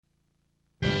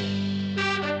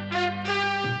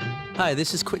Hi,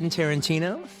 this is Quentin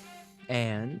Tarantino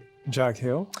and Jack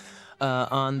Hill.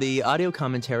 On the audio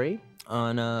commentary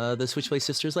on the Switchblade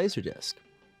Sisters Laserdisc.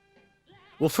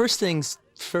 Well, first things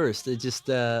first, it just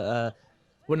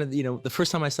one of the, the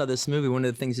first time I saw this movie, one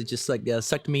of the things that just like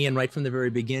sucked me in right from the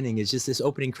very beginning is just this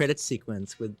opening credits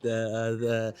sequence with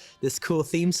this cool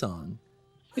theme song.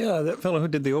 Yeah, that fellow who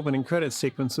did the opening credits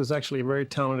sequence was actually a very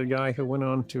talented guy who went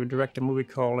on to direct a movie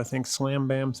called, I think, Slam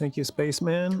Bam Thank You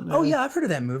Spaceman. Oh yeah, I've heard of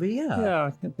that movie, yeah. Yeah,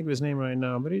 I can't think of his name right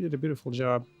now, but he did a beautiful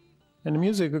job. And the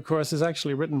music, of course, is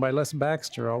actually written by Les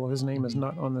Baxter, although his name is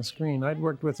not on the screen. I'd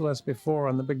worked with Les before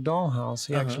on The Big Dollhouse.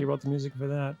 He actually wrote the music for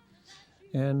that.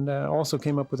 And also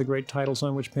came up with a great title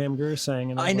song, which Pam Grier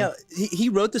sang. I know. He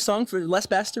wrote the song for Les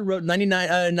Baxter, wrote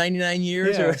 99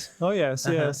 Years? Yes. Or... Oh, yes,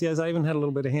 yes. I even had a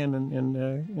little bit of hand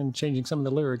in changing some of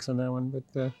the lyrics on that one.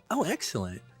 But oh,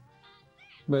 excellent.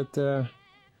 But,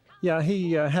 yeah,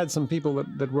 he had some people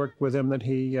that worked with him that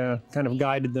he kind of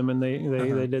guided them, and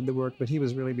they did the work, but he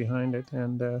was really behind it.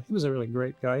 And he was a really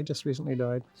great guy. He just recently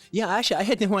died. Yeah, actually, I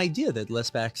had no idea that Les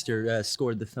Baxter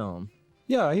scored the film.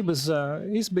 Yeah,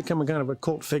 he's become a kind of a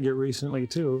cult figure recently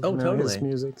too. Oh, totally. His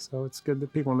music, so it's good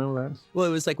that people know that. Well, it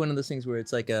was like one of those things where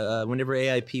it's like whenever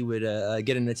AIP would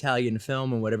get an Italian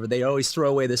film or whatever, they always throw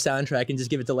away the soundtrack and just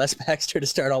give it to Les Baxter to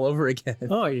start all over again.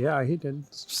 Oh yeah, he did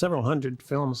several hundred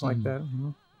films like that.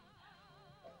 Mm-hmm.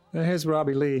 And here's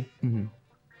Robbie Lee. Mm-hmm.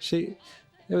 It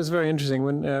was very interesting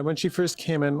when she first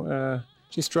came in.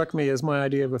 She struck me as my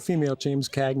idea of a female James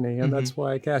Cagney, and that's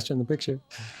why I cast her in the picture.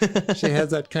 She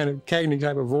has that kind of Cagney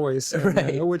type of voice, and,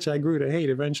 right. Which I grew to hate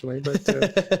eventually.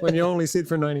 But when you only see it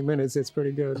for 90 minutes, it's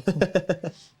pretty good.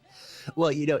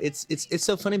 Well, it's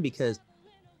so funny because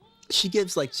she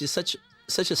gives like just such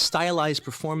a stylized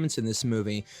performance in this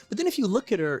movie. But then if you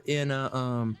look at her in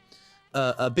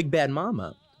a Big Bad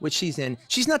Mama, which she's in,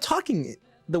 she's not talking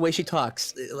the way she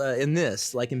talks in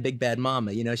this, like in Big Bad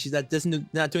Mama, she's not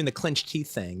doing the clenched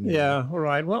teeth thing. Yeah,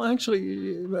 right. Well,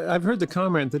 actually, I've heard the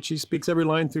comment that she speaks every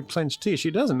line through clenched teeth. She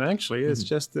doesn't actually. It's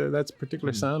just that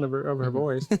particular sound of her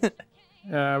voice.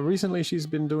 Recently, she's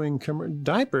been doing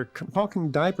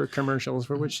talking diaper commercials,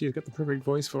 for which she's got the perfect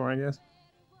voice for, I guess.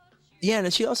 Yeah,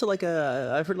 and she also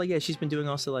I've heard she's been doing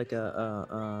also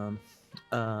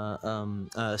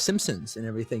Simpsons and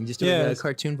everything, just doing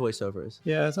cartoon voiceovers.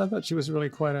 Yes, I thought she was really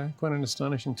quite an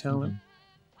astonishing talent.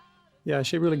 Yeah,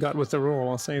 she really got with the role,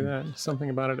 I'll say that. Something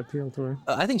about it appealed to her.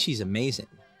 I think she's amazing.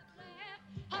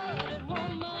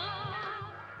 I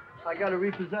got a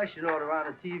repossession order on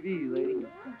a TV, lady.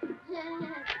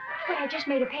 But I just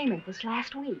made a payment this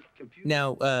last week.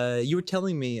 Now, you were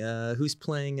telling me who's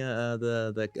playing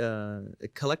the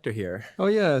collector here. Oh,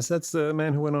 yes, that's the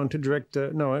man who went on to direct...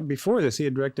 before this, he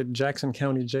had directed Jackson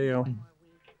County Jail.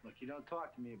 Look, you don't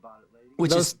talk to me about it, lady.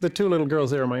 Which is the two little girls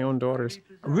there are my own daughters.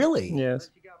 Really? Yes.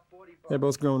 They're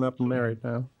both grown up and married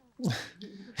now.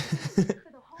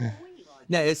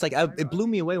 No, it's like it blew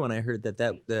me away when I heard that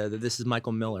this is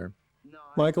Michael Miller.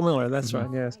 Michael Miller, that's right,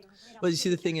 yes. Well, you see,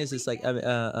 the thing is, it's like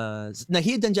now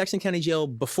he had done Jackson County Jail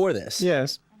before this.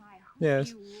 Yes,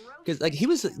 because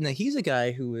he's a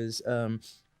guy who was.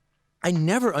 I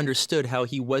never understood how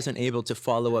he wasn't able to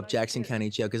follow up Jackson County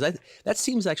Jail, because that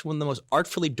seems actually one of the most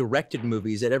artfully directed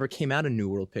movies that ever came out of New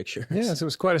World Pictures. Yes, it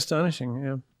was quite astonishing.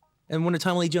 Yeah, and one of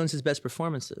Tommy Lee Jones's best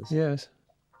performances. Yes.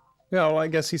 Yeah, well, I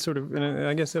guess he sort of.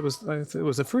 I guess it was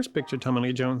the first picture Tommy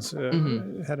Lee Jones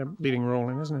had a leading role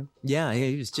in, isn't it? Yeah,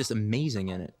 he was just amazing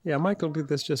in it. Yeah, Michael did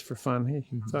this just for fun. He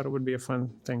thought it would be a fun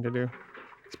thing to do,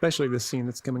 especially this scene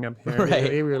that's coming up here.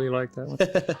 Right. He really liked that one.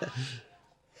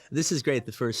 This is great.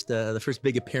 The first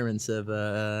big appearance of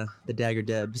the Dagger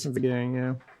Debs. At the beginning,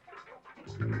 yeah.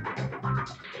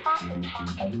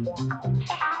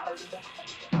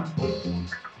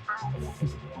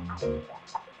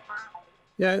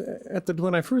 Yeah,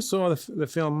 when I first saw the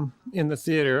film in the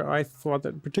theater, I thought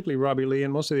that particularly Robbie Lee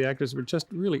and most of the actors were just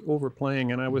really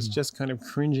overplaying, and I was just kind of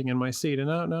cringing in my seat. And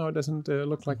now it doesn't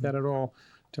look like that at all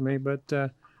to me. But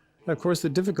of course, the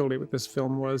difficulty with this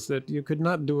film was that you could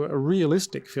not do a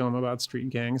realistic film about street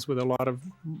gangs with a lot of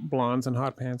blondes and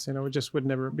hot pants. It just would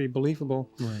never be believable.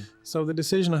 Right. So the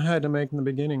decision I had to make in the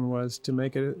beginning was to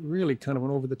make it really kind of an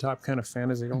over-the-top kind of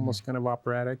fantasy, almost kind of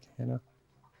operatic,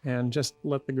 and just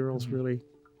let the girls really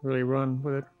run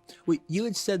with it. Well, you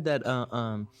had said that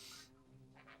the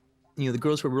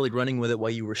girls were really running with it while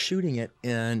you were shooting it,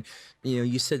 and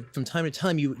you said from time to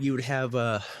time you would have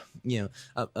a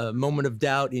moment of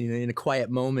doubt in a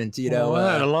quiet moment. Well,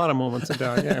 I had a lot of moments of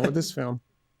doubt, with this film.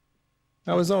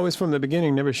 I was always from the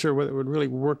beginning never sure whether it would really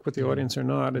work with the audience or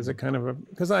not. As a kind of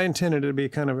because I intended it to be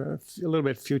kind of a little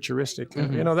bit futuristic.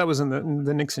 You know, that was in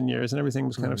the Nixon years, and everything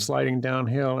was kind of sliding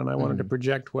downhill, and I wanted to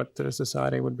project what the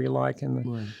society would be like,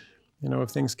 and you know, if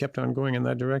things kept on going in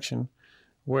that direction,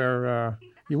 where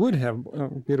you would have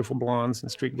beautiful blondes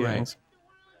and street gangs.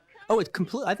 Oh, it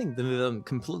completely. I think the movie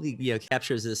completely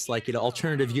captures this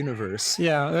alternative universe.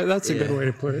 Yeah, that's a good way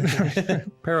to put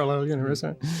it. Parallel universe.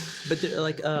 Huh? But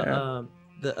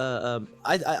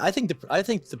I think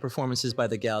the performances by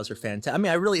the gals are fantastic. I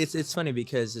mean, it's funny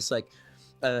because it's like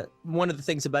one of the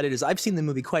things about it is I've seen the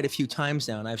movie quite a few times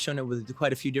now, and I've shown it with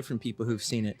quite a few different people who've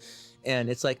seen it, and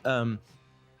it's like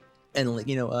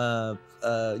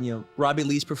Robbie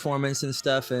Lee's performance and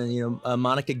stuff, and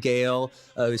Monica Gale,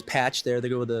 who's Patch there, the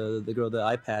girl with the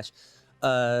eye patch.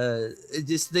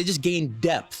 They just gained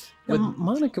depth.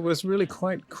 Monica was really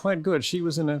quite good. She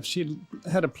was she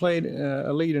had played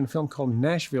a lead in a film called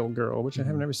Nashville Girl, which I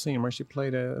haven't ever seen, where she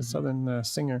played a southern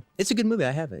singer. It's a good movie.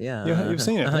 I have it. Yeah, you've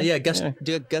seen it. Right? Yeah, Gus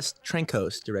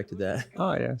Trankos directed that.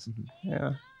 Oh yes,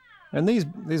 yeah. And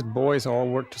these boys all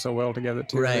worked so well together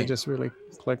too. Right. They just really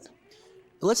clicked.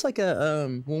 Let's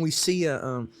when we see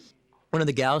one of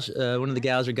the gals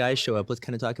or guys show up. Let's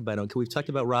kind of talk about it. We've talked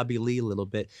about Robbie Lee a little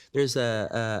bit. There's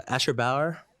Asher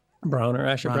Browner.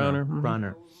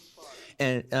 Browner.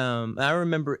 And I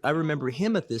remember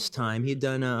him at this time. He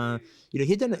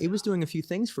was doing a few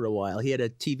things for a while. He had a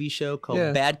TV show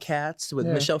called Bad Cats with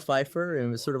Michelle Pfeiffer, and it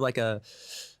was sort of like at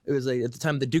the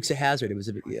time of the Dukes of Hazzard. It was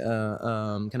a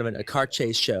kind of a car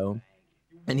chase show.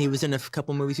 And he was in a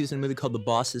couple movies. He was in a movie called The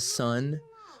Boss's Son.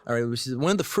 It was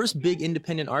one of the first big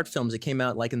independent art films that came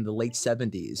out like in the late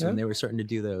 70s when they were starting to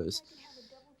do those.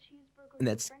 And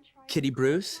that's Kitty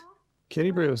Bruce.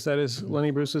 Kitty Bruce, that is Lenny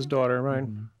Bruce's daughter, right?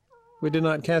 We did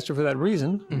not cast her for that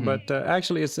reason, but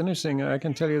actually it's interesting. I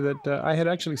can tell you that I had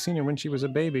actually seen her when she was a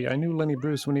baby. I knew Lenny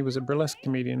Bruce when he was a burlesque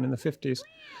comedian in the 50s.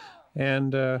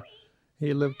 And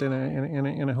he lived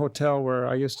in a hotel where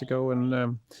I used to go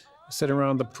and sit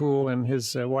around the pool, and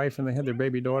his wife, and they had their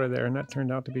baby daughter there, and that turned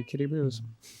out to be Kitty Bruce.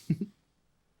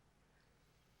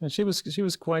 And she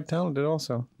was quite talented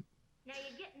also.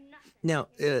 Now,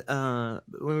 when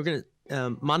we're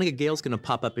gonna, Monica Gale's gonna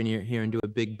pop up in here and do a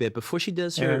big bit before she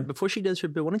does her bit.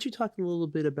 Why don't you talk a little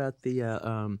bit about the?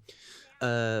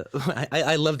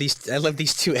 I love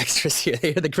these two extras here.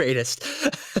 They are the greatest.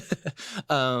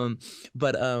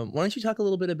 But why don't you talk a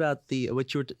little bit about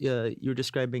what you were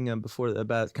describing before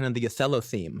about kind of the Othello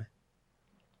theme?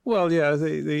 Well, yeah,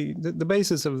 the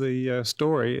basis of the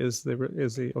story is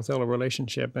the Othello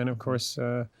relationship, and of course,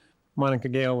 Monica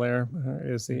Gale there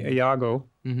is the Iago,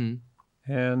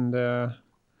 and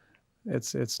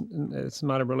it's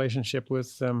not a relationship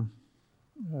with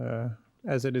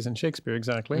as it is in Shakespeare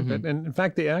exactly. But, and in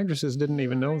fact, the actresses didn't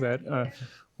even know that.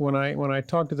 When I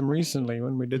talked to them recently,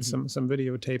 when we did some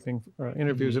videotaping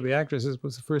interviews of the actresses, it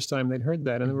was the first time they'd heard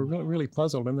that, and they were really, really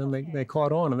puzzled. And then they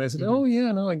caught on, and they said, "Oh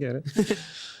yeah, no, I get it."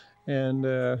 And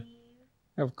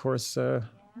of course, in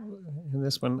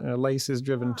this one, Lace is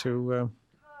driven to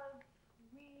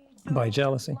by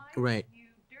jealousy. Right.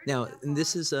 Now,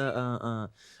 this is Joanne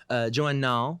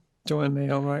Nall. Joanne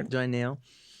Nall, right? Joanne Nall.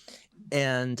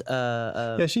 And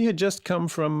she had just come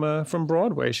from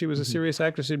Broadway. She was a serious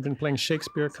actress who'd been playing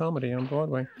Shakespeare comedy on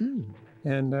Broadway,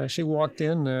 and she walked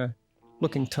in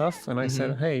looking tough, and I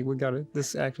said, "Hey, we got it.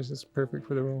 This actress is perfect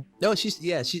for the role." No, she's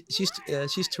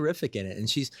terrific in it, and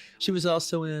she was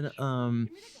also in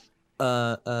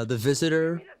The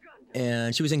Visitor.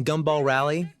 And she was in Gumball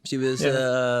Rally. She was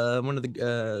one of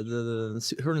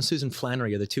her and Susan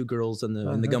Flannery are the two girls in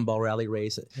the Gumball Rally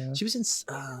race. Yeah. She was in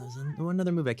one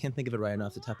other movie. I can't think of it right now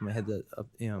off the top of my head.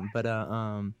 But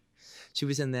she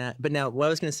was in that. But now, what I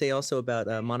was going to say also about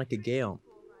Monica Gale,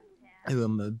 who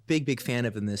I'm a big fan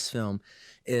of in this film,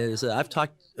 is I've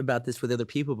talked about this with other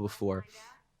people before.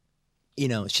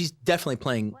 She's definitely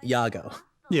playing Iago.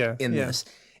 In this,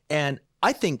 and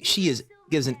I think she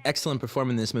gives an excellent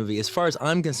performance in this movie. As far as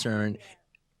I'm concerned,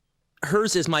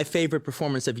 hers is my favorite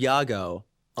performance of Iago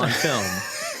on film.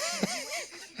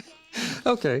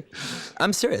 Okay,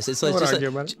 I'm serious. It's like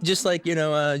just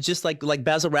like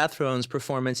Basil Rathbone's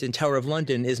performance in Tower of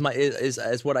London is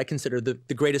what I consider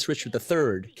the greatest Richard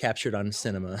III captured on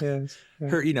cinema. Yes.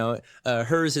 Yeah.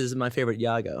 Hers is my favorite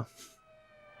Iago.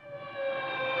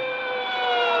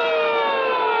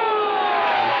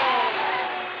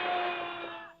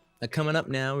 Coming up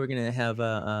now, we're going to have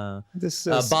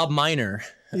Bob Miner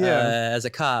as a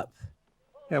cop.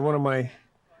 Yeah, one of my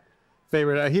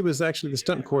favorite. He was actually the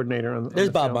stunt coordinator on the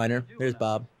There's Bob film. Miner. There's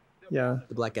Bob. Yeah.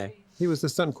 The black guy. He was the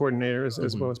stunt coordinator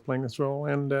as well as playing this role,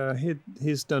 and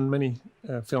he's done many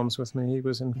films with me. He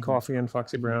was in Coffee and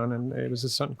Foxy Brown, and he was a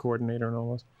stunt coordinator and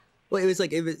all those. Well, it was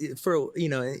like for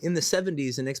in the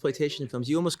 '70s in exploitation films,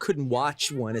 you almost couldn't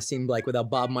watch one. It seemed like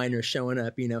without Bob Miner showing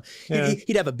up. Yeah.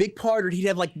 He'd have a big part, or he'd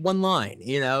have like one line.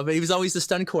 But he was always the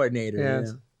stunt coordinator. Yeah.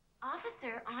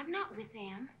 Officer, I'm not with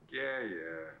them. Yeah.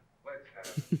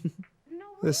 Let's have it.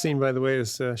 This scene, by the way,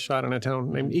 is shot in a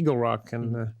town named Eagle Rock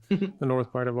in the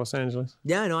north part of Los Angeles.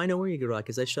 Yeah, I know where Eagle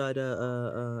Rock is. I shot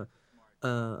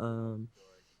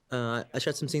I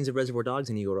shot some scenes of Reservoir Dogs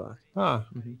in Eagle Rock. Ah.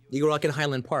 Eagle Rock and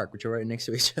Highland Park, which are right next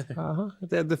to each other.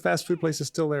 The fast food place is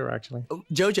still there, actually. Oh,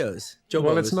 JoJo's.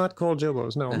 Well, it's not called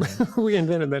Jobo's, no. We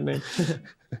invented that name.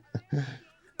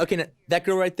 Okay, now, that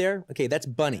girl right there, okay, that's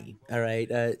Bunny, all right?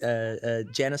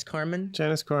 Janice Carmen.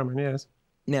 Janice Carmen, yes.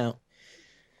 Now,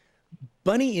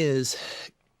 Bunny is,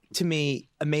 to me,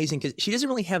 amazing because she doesn't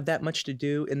really have that much to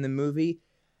do in the movie,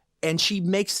 and she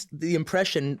makes the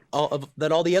impression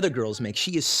that all the other girls make.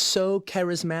 She is so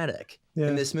charismatic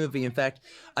in this movie. In fact,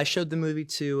 I showed the movie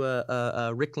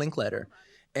to Rick Linklater,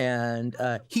 and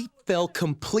he fell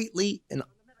completely and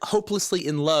hopelessly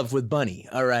in love with Bunny,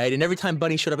 all right? And every time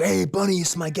Bunny showed up, hey, Bunny,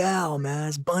 it's my gal, man,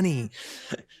 it's Bunny.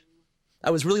 I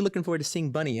was really looking forward to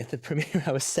seeing Bunny at the premiere.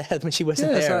 I was sad when she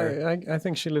wasn't there. I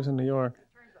think she lives in New York.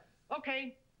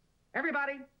 Okay,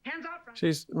 everybody, hands out.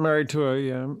 She's married to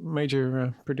a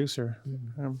major producer.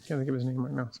 I can't think of his name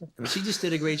right now. So. I mean, she just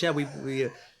did a great job. We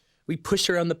pushed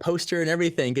her on the poster and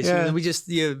everything because we just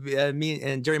me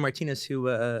and Jerry Martinez, who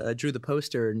drew the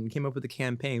poster and came up with the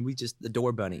campaign. We just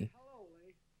adore Bunny.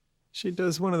 She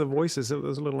does one of the voices of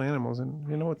those little animals, and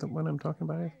you know what the one I'm talking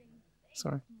about is?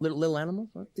 Sorry. Little animal?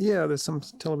 What? Yeah, there's some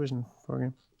television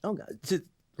program. Oh God!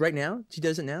 Right now? She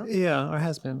does it now? Yeah, or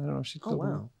has been. I don't know if she's still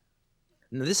wow.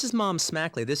 No, this is Mom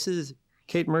Smackley. This is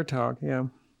Kate Murtaugh. Yeah.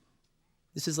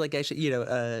 This is like actually,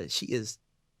 she is.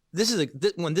 This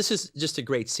is just a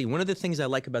great scene. One of the things I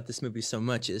like about this movie so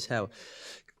much is how,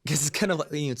 because it's kind of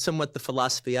like, somewhat the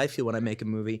philosophy I feel when I make a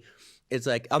movie. It's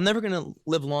like I'm never gonna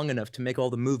live long enough to make all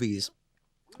the movies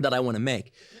that I want to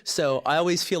make. So I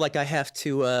always feel like I have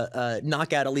to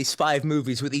knock out at least 5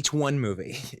 movies with each one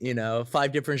movie,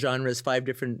 5 different genres, 5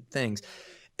 different things.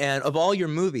 And of all your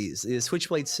movies,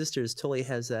 Switchblade Sisters totally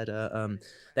has that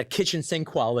kitchen sink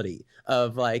quality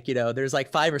of there's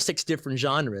like 5 or 6 different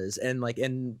genres, and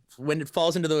when it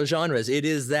falls into those genres, it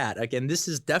is that. Again, this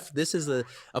is a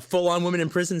full-on women in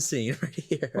prison scene right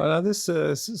here. Well, now this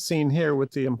scene here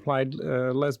with the implied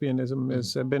lesbianism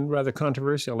has been rather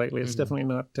controversial lately. It's definitely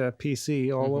not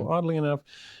PC, although oddly enough,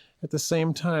 at the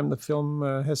same time, the film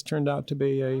has turned out to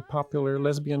be a popular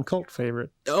lesbian cult favorite.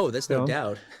 Oh, that's no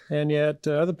doubt. And yet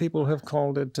other people have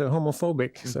called it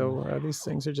homophobic. So these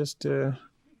things are just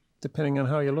depending on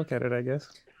how you look at it, I guess.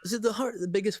 Is it one of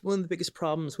the biggest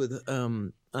problems with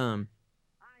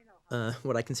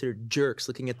what I consider jerks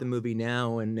looking at the movie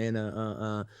now and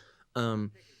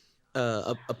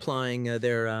applying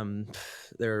their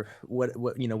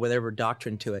whatever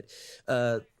doctrine to it.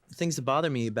 Things that bother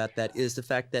me about that is the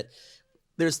fact that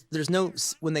there's no,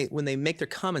 when they make their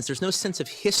comments, there's no sense of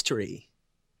history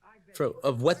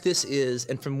of what this is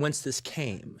and from whence this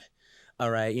came. All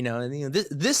right,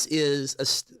 this is a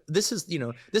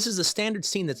standard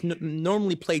scene that's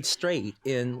normally played straight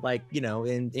in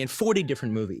in 40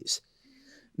 different movies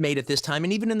made at this time,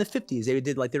 and even in the 50s they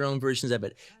did their own versions of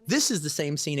it. This is the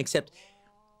same scene, except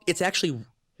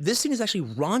this scene is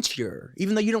actually raunchier,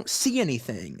 even though you don't see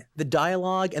anything. The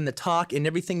dialogue and the talk and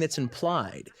everything that's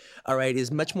implied, all right,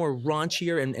 is much more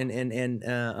raunchier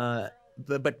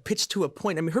but pitched to a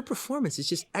point. I mean, her performance is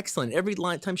just excellent. Every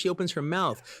time she opens her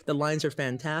mouth, the lines are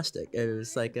fantastic. It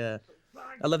was like, I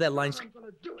love that line.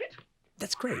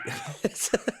 That's great. And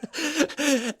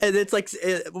it's like,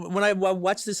 when I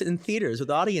watch this in theaters with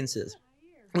audiences,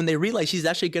 when they realize she's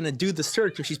actually going to do the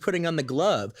search or she's putting on the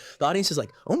glove, the audience is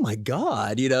like, oh my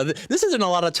God, this isn't a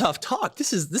lot of tough talk.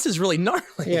 This is really gnarly.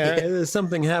 Yeah,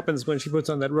 something happens when she puts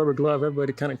on that rubber glove.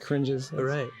 Everybody kind of cringes. All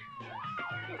right.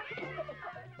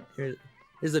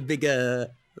 Here's a big,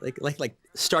 like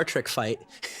Star Trek fight.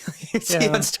 You see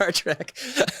on Star Trek.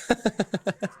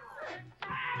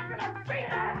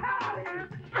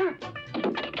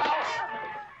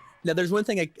 Now, there's one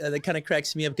thing that kind of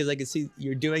cracks me up because I can see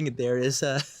you're doing it there is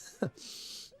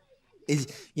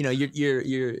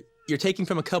you're taking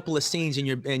from a couple of scenes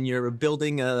and you're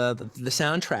building the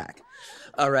soundtrack,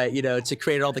 all right, to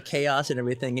create all the chaos and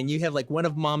everything, and you have one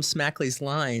of Mom Smackley's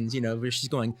lines, where she's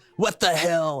going, what the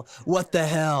hell,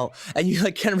 and you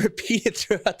kind of repeat it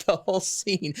throughout the whole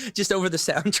scene just over the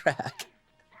soundtrack.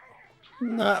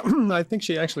 I think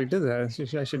she actually did that.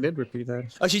 She actually did repeat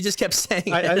that. Oh, she just kept saying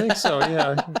it. I think so,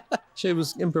 yeah. She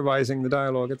was improvising the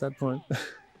dialogue at that point.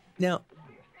 Now,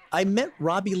 I met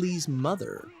Robbie Lee's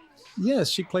mother. Yes,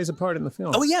 she plays a part in the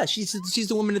film. Oh yeah, she's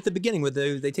the woman at the beginning where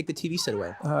they take the TV set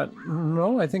away.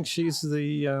 No, I think she's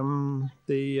the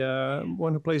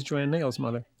one who plays Joanne Neal's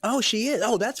mother. Oh, she is.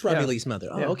 Oh, that's Robbie Yeah. Lee's mother.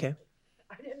 Oh, Yeah. okay.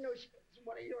 I didn't know she was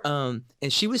one of yours.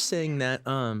 And she was saying that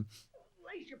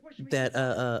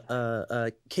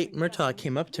Kate Murtaugh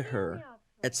came up to her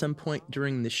at some point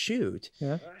during the shoot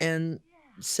Yeah. and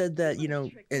said that, you know,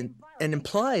 and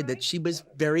implied that she was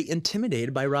very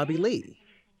intimidated by Robbie Lee.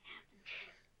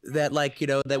 That, like, you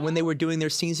know, that when they were doing their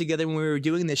scenes together, when we were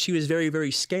doing this, she was very, very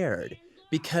scared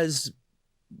because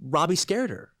Robbie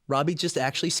scared her. Robbie just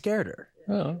actually scared her.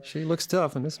 Oh, she looks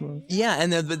tough in this movie. Yeah,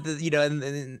 and the you know,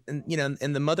 and you know,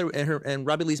 and the mother and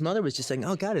Robbie Lee's mother was just saying,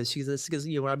 "Oh God, she's this because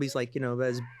you know Robbie's like you know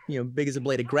as you know big as a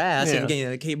blade of grass, and you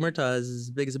know, Kate Murtaugh is as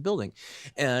big as a building,"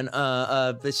 and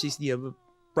but she's you know.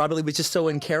 Robbie Lee was just so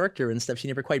in character and stuff. She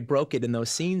never quite broke it in those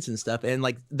scenes and stuff. And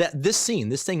like this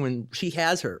thing when she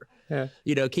has her, Yeah.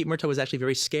 you know, Kate Murtaugh was actually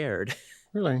very scared.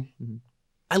 Really?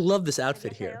 I love this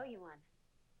outfit here.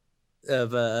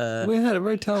 Of We had a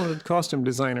very talented costume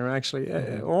designer, actually.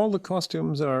 All the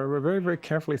costumes were very, very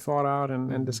carefully thought out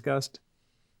and discussed.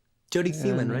 Jodie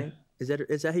Thielen, And, right? Is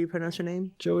that how you pronounce her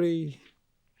name? Jodie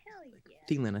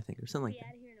Thielen, I think, or something like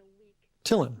that.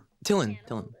 Tillin. Tillen.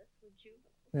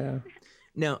 Yeah.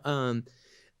 Now,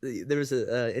 there was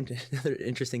another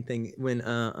interesting thing when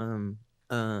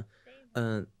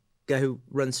guy who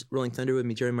runs Rolling Thunder with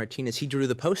me, Jerry Martinez, he drew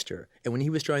the poster, and when he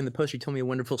was drawing the poster, he told me a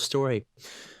wonderful story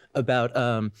about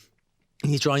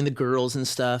he's drawing the girls and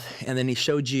stuff, and then he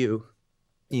showed you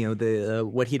know, the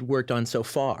what he'd worked on so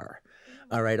far.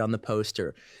 All right, on the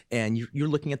poster, and you're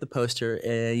looking at the poster,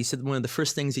 and he said one of the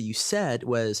first things that you said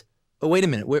was, "Oh, wait a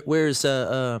minute, where's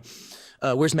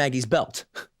where's Maggie's belt?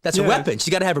 That's a weapon.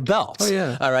 She's got to have her belt. Oh,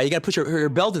 yeah. All right, you got to put her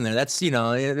belt in there. That's you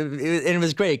know, and it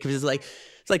was great because it's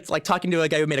like talking to a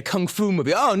guy who made a kung fu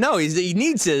movie. Oh no, he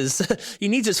needs his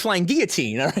flying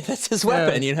guillotine. All right, that's his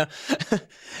weapon. You know,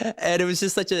 and it was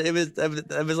just it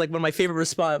was like one of my favorite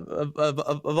response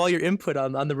of all your input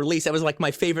on the release. That was like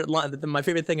my favorite line, my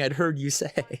favorite thing I'd heard you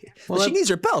say. Well, she needs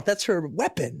her belt. That's her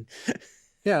weapon.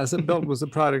 Yeah, the belt was the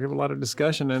product of a lot of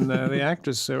discussion, and the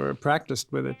actress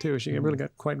practiced with it too. She really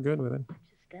got quite good with it.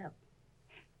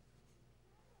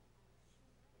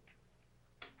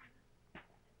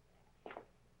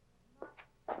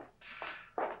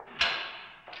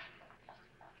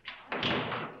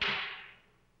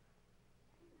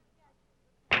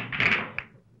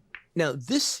 Now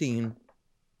this scene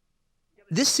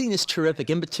is terrific,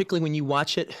 and particularly when you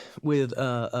watch it with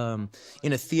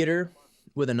in a theater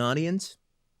with an audience,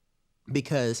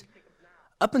 because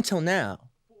up until now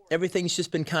everything's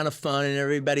just been kind of fun and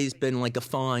everybody's been like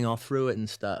guffawing all through it and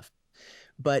stuff.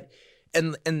 But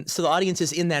and so the audience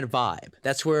is in that vibe.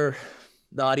 That's where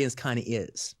the audience kind of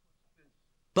is.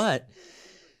 But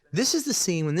this is the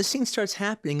scene when this scene starts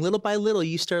happening, little by little,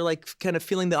 you start like kind of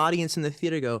feeling the audience in the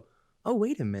theater go, "Oh,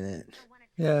 wait a minute.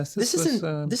 Yes, This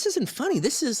isn't funny.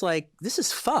 This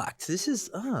is fucked. This is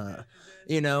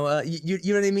you know what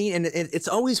I mean." And it's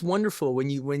always wonderful when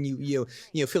you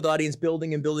feel the audience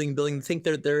building and building and building, and think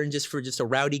they're in for just a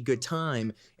rowdy good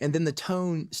time, and then the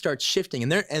tone starts shifting,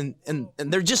 and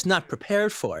they're just not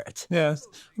prepared for it. Yes,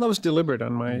 that was deliberate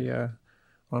on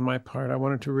my part. I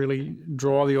wanted to really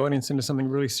draw the audience into something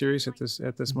really serious at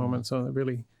this moment, so that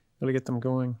really get them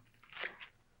going.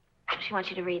 She wants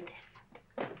you to read this.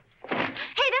 Hey,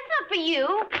 that's not for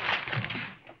you.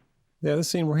 Yeah, the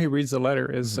scene where he reads the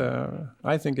letter is,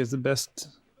 I think, is the best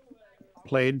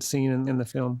played scene in the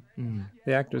film.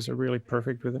 The actors are really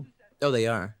perfect with it, Oh, they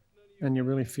are. and you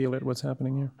really feel it. What's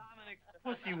happening here?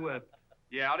 Pussy whip.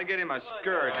 Yeah, I ought to get him a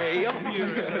skirt. Hey, up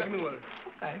here. Give me one.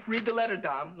 Hey, read the letter,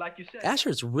 Dom, like you said.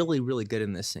 Asher's really, really good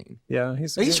in this scene. Yeah,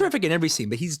 He's terrific in every scene,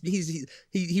 but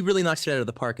he really knocks it out of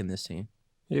the park in this scene.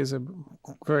 he is a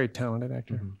very talented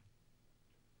actor.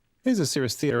 He's a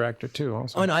serious theater actor too,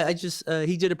 also. Oh no, I just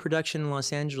he did a production in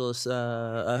Los Angeles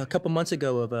a couple months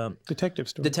ago of Detective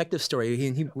story. Detective Story.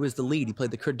 He was the lead. He played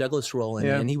the Kirk Douglas role,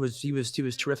 and he was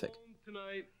terrific.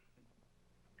 Tonight,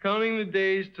 counting the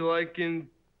days till I can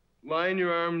lie in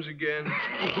your arms again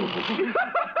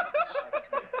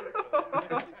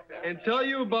and tell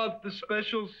you about the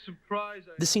special surprise.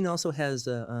 This scene also has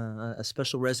a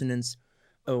special resonance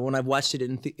when I've watched it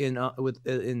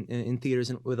in theaters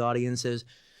and with audiences,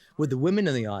 with the women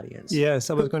in the audience. Yes,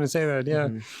 I was going to say that. Yeah,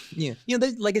 Yeah, you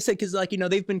know, like I said, because like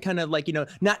they've been kind of like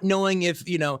not knowing if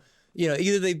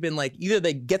either either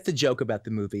they get the joke about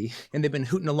the movie and they've been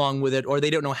hooting along with it, or they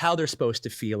don't know how they're supposed to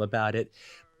feel about it.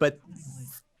 But,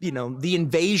 the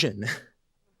invasion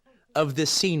of this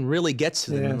scene really gets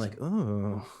to them. Yes. I'm like,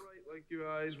 oh. Right like your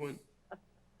eyes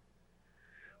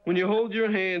when you hold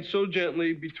your hand so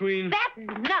gently between... That's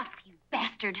enough, you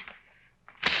bastard.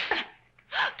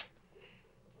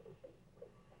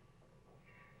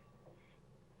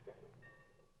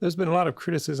 There's been a lot of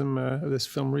criticism of this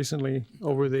film recently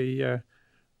over the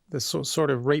sort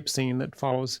of rape scene that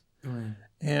follows. Right.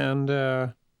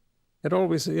 And it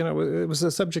always, it was a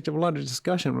subject of a lot of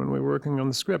discussion when we were working on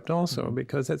the script also,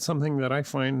 because that's something that I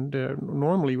find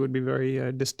normally would be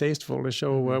very distasteful, to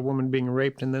show a woman being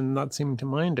raped and then not seeming to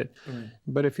mind it. Right.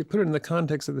 But if you put it in the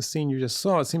context of the scene you just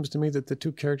saw, it seems to me that the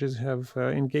two characters have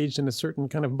engaged in a certain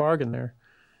kind of bargain there.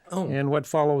 Oh. And what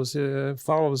follows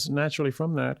naturally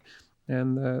from that.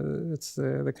 And it's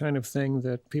the kind of thing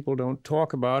that people don't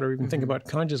talk about or even think about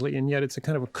consciously, and yet it's a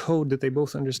kind of a code that they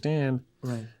both understand.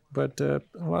 Right. But a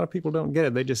lot of people don't get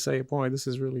it. They just say, boy, this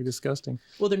is really disgusting.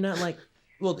 Well, they're not like,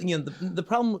 the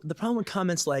problem with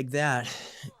comments like that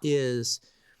is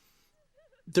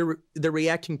they're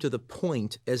reacting to the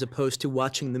point as opposed to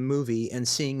watching the movie and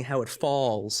seeing how it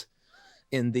falls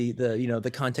in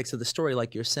the context of the story,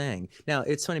 like you're saying. Now,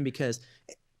 it's funny because,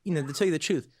 to tell you the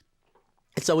truth,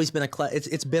 it's always been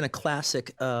it's been a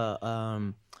classic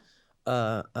plot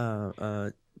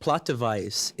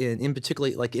device in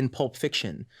particularly like in Pulp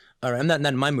Fiction. Or I'm not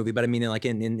in my movie, but I mean like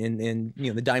in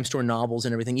the dime store novels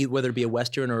and everything, whether it be a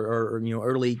Western or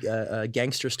early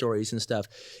gangster stories and stuff,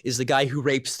 is the guy who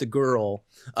rapes the girl,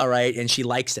 all right, and she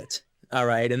likes it. All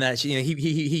right, and that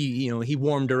he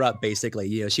warmed her up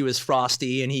basically. She was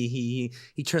frosty, and he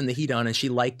turned the heat on, and she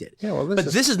liked it. Yeah, well,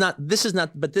 this is not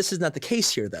the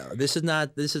case here, though. This is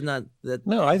not that.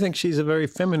 No, I think she's a very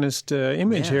feminist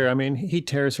image here. I mean, he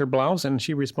tears her blouse, and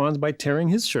she responds by tearing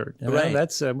his shirt. Right.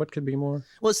 That's what could be more.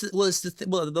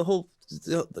 The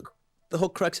whole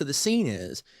crux of the scene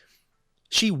is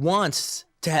she wants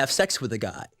to have sex with a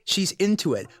guy. She's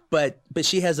into it, but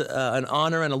she has an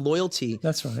honor and a loyalty.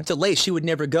 That's right. To Lace. She would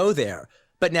never go there.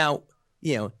 But now,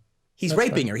 he's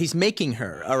raping her. He's making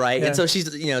her. All right, and so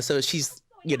she's, so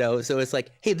it's like,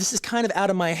 hey, this is kind of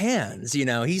out of my hands.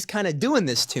 He's kind of doing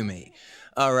this to me.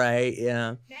 All right,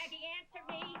 yeah. Maggie, answer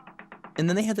me. And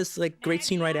then they had this like great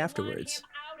scene right afterwards.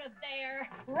 Out of there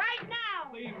right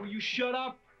now. Wait, will you shut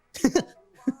up?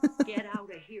 Get out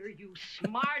of here, you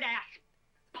smart-ass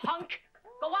punk.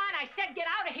 Go on, I said get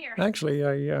out of here. Actually,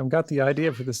 I got the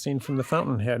idea for the scene from The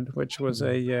Fountainhead, which was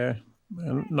a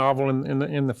novel in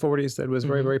the 40s that was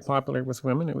very, very popular with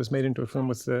women. It was made into a film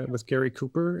with Gary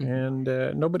Cooper, and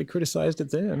nobody criticized it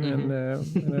then. And it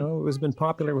has been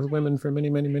popular with women for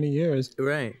many, many, many years.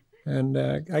 Right. And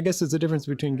I guess it's the difference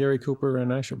between Gary Cooper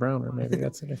and Asher Brown, or maybe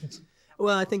that's the difference.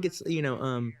 Well, I think it's I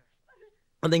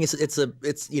think it's the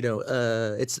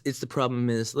problem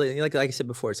is like I said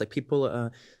before, it's like people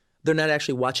they're not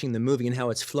actually watching the movie and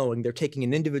how it's flowing. They're taking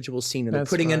an individual scene and they're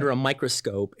putting it under a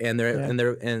microscope, and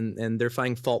they're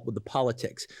finding fault with the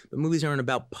politics. But movies aren't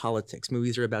about politics.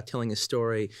 Movies are about telling a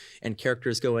story and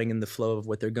characters going in the flow of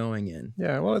what they're going in.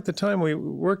 Yeah, well, at the time we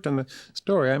worked on the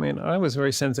story, I mean, I was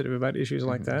very sensitive about issues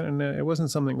like that, and it wasn't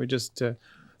something we just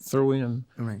threw in.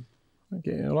 Right.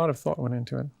 Okay, a lot of thought went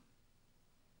into it.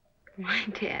 My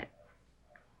Dad.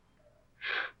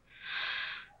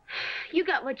 You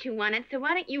got what you wanted, so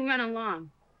why don't you run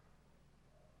along?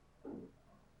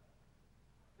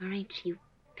 Or ain't you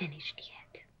finished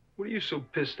yet? What are you so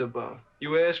pissed about?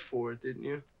 You asked for it, didn't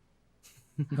you?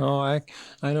 Oh, I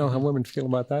know how women feel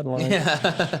about that line.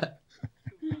 Yeah.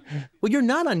 Well, you're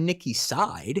not on Nikki's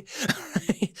side.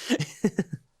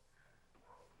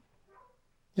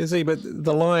 You see, but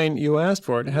the line "you asked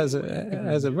for it" has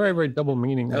a very, very double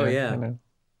meaning there. Oh, yeah.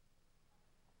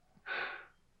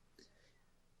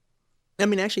 I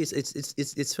mean, actually,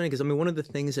 it's funny because I mean, one of the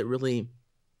things that really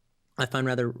I find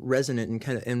rather resonant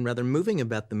and rather moving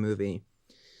about the movie,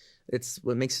 it's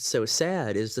what makes it so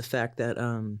sad, is the fact that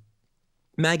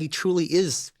Maggie truly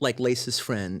is like Lace's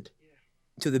friend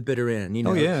to the bitter end.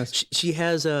 Oh, yes. She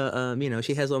has a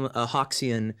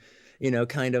Hawksian,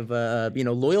 kind of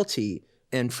loyalty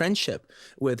and friendship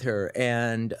with her,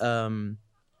 and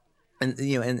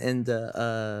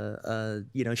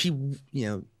she,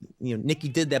 Nikki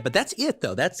did that, but that's it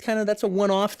though. That's a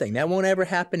one-off thing. That won't ever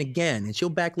happen again, and she'll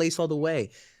back Lace all the way.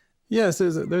 Yes,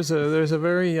 there's a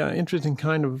very interesting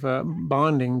kind of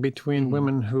bonding between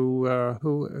women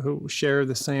who share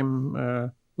the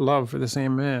same love for the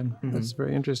same man. That's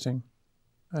very interesting.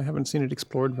 I haven't seen it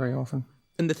explored very often.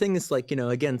 And the thing is, like,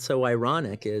 again, so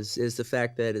ironic is the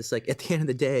fact that it's like at the end of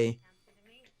the day,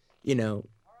 you know,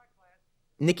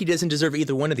 Nikki doesn't deserve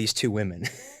either one of these two women.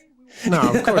 No,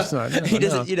 of course not. No, He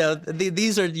doesn't, no. you know,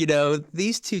 these are, you know,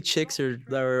 these two chicks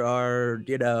are,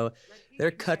 you know,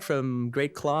 they're cut from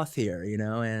great cloth here, you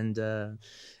know, and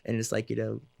it's like, you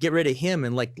know, get rid of him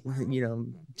and like, you know,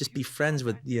 just be friends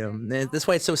with, you know, and that's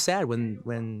why it's so sad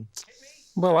when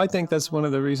Well, I think that's one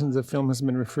of the reasons the film has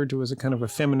been referred to as a kind of a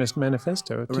feminist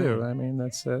manifesto too. Right. I mean,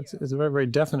 that's it's very, very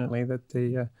definitely that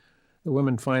the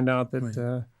women find out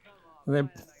that they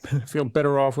feel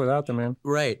better off without the man.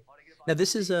 right. Now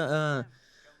this is the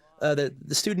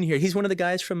student here. He's one of the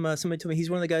guys from somebody told me he's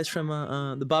one of the guys from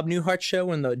the Bob Newhart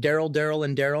show and the Daryl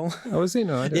and Daryl. Oh, is he?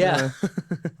 No, I didn't Yeah. know.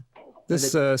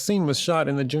 This scene was shot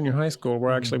in the junior high school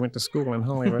where I actually went to school in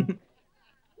Hollywood.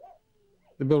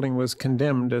 The building was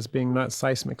condemned as being not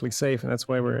seismically safe, and that's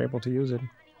why we were able to use it.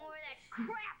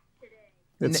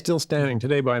 It's still standing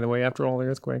today, by the way, after all the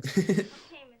earthquakes.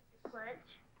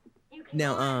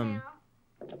 Now,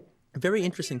 a very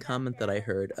interesting comment that I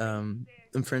heard. I'm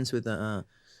friends with a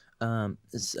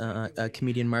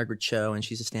comedian, Margaret Cho, and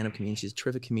she's a stand-up comedian. She's a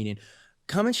terrific comedian.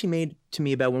 Comment she made to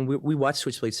me about when we watched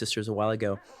Switchblade Sisters a while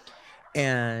ago,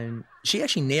 and she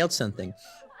actually nailed something.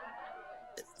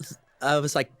 I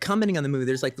was like commenting on the movie.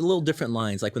 There's like the little different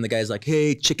lines, like when the guy's like,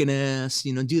 "Hey, chicken ass,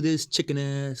 you know, do this, chicken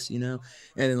ass, you know,"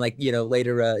 and then like, you know,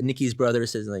 later Nikki's brother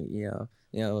says like, you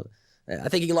know, I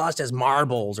think he lost his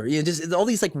marbles, or, you know, just all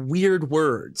these like weird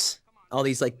words, all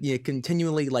these like, you know,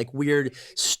 continually like weird,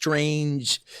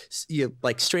 strange, you know,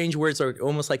 like strange words are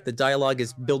almost like the dialogue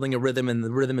is building a rhythm and the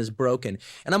rhythm is broken.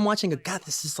 And I'm watching, God,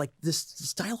 this is like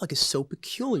this dialogue is so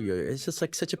peculiar. It's just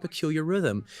like such a peculiar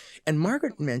rhythm. And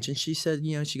Margaret mentioned, she said,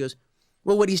 you know, she goes,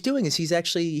 well, what he's doing is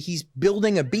he's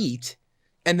building a beat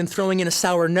and then throwing in a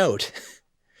sour note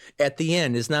at the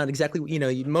end. Is not exactly, you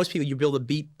know, most people, you build a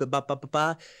beat, ba, ba, ba, ba,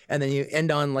 ba, and then you end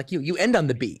on like you end on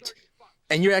the beat,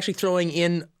 and you're actually throwing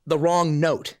in the wrong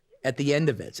note at the end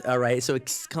of it. All right, so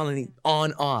it's kind of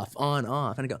on off, and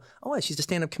I go, oh, she's a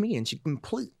stand-up comedian. Of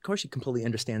course, she completely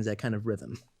understands that kind of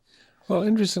rhythm. Well,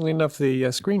 interestingly enough, the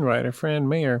screenwriter, Fran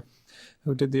Mayer,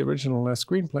 who did the original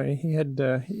screenplay,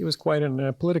 he was quite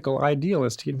a political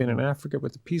idealist. He'd been in Africa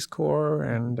with the Peace Corps,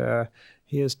 and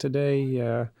he is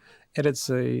today edits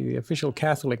the official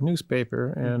Catholic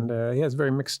newspaper, and he has very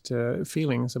mixed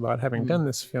feelings about having done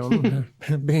this film,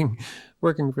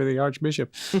 working for the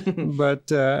Archbishop. But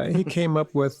he came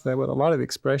up with a lot of the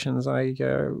expressions. I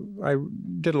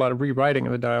did a lot of rewriting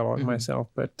of the dialogue myself,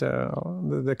 but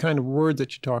the kind of words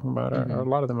that you're talking about, a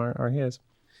lot of them are his.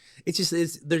 It's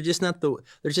just they're just not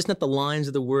the lines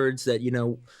of the words that, you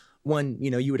know,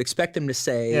 you would expect them to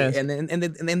say, Yes. and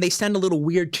then they sound a little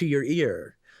weird to your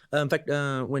ear. In fact,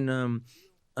 when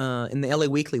in the LA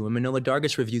Weekly, when Manohla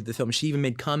Dargis reviewed the film, she even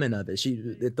made comment of it. She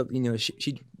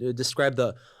described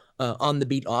the on the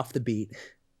beat, off the beat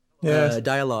Yes.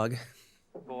 dialogue.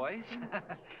 Boys,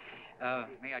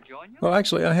 may I join you? Well,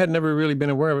 actually, I had never really been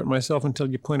aware of it myself until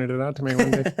you pointed it out to me one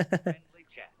day. Friendly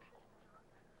chat.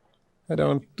 I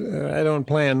don't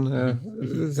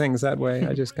plan things that way.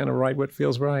 I just kind of write what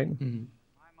feels right.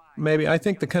 Maybe I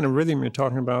think the kind of rhythm you're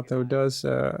talking about, though,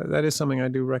 that is something I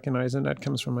do recognize, and that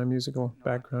comes from my musical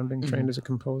background, being trained as a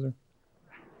composer.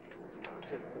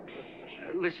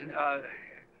 Listen,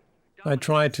 I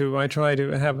try to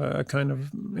have a kind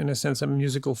of, in a sense, a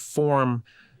musical form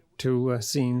to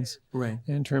scenes, Right.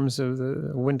 in terms of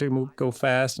when to go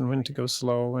fast and when to go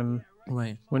slow, and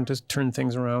Right. when to turn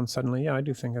things around suddenly. Yeah, I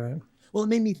do think of that. Well, it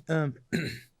made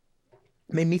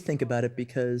me think about it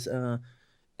because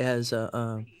as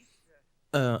a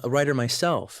writer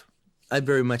myself, I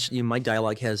very much, you know, my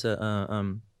dialogue has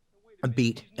a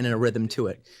beat and a rhythm to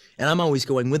it, and I'm always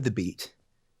going with the beat,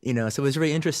 you know. So it was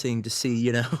very interesting to see,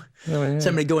 you know, Oh, yeah.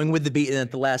 somebody going with the beat and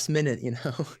at the last minute, you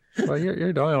know. Well,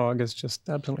 your dialogue is just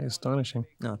absolutely astonishing.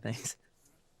 No, thanks.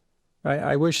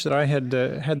 I wish that I had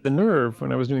had the nerve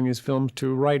when I was doing these films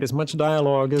to write as much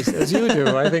dialogue as you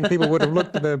do. I think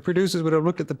the producers would have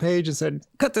looked at the page and said,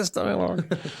 "Cut this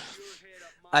dialogue."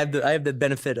 I have the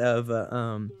benefit of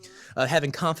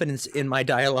having confidence in my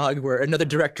dialogue where another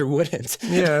director wouldn't.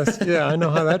 Yes, yeah, I know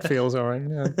how that feels. All right,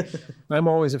 yeah. I'm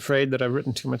always afraid that I've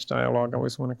written too much dialogue. I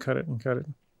always want to cut it,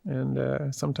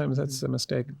 and sometimes that's a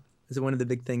mistake. It's one of the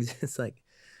big things. It's like,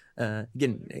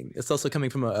 again, it's also coming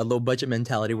from a low budget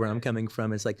mentality where I'm coming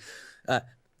from. It's like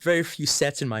very few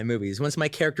sets in my movies. Once my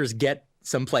characters get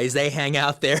someplace, they hang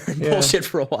out there and bullshit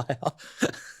for a while.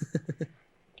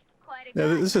 Yeah,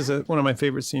 this is one of my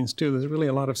favorite scenes too. There's really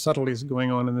a lot of subtleties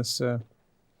going on in this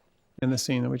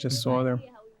scene that we just saw there. How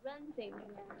we run things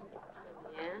now.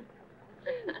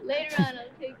 Yeah. Later on, I'll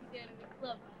take you down to the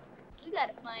club. We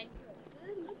gotta find you a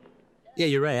good looking Yeah,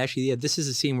 you're right. Actually, yeah, this is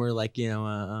a scene where like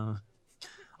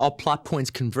all plot points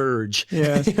converge.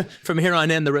 Yes. From here on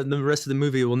in, the rest of the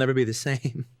movie will never be the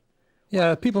same.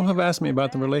 Yeah, people have asked me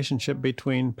about the relationship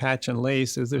between Patch and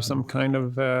Lace. Is there some kind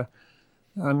of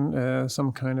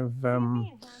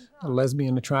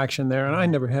lesbian attraction there? And I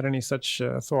never had any such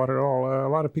thought at all. A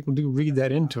lot of people do read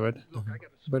that into it,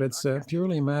 but it's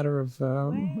purely a matter of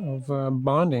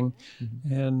bonding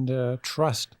and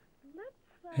trust.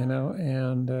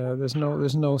 And there's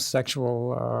no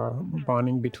sexual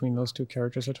bonding between those two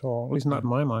characters at all. At least not in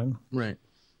my mind. Right.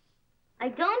 I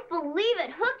don't believe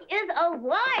it. Hook is a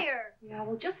liar. Yeah,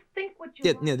 well, just think what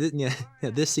you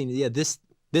want. This scene. Yeah, this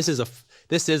is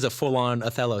a full-on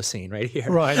Othello scene right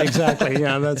here. Right. Exactly.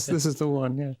 Yeah. This is the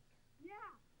one. Yeah.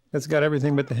 It's got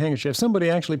everything but the handkerchief. Somebody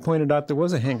actually pointed out there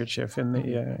was a handkerchief in the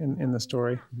in the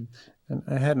story, and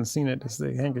I hadn't seen it as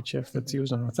the handkerchief that's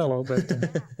used on Othello,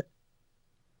 but.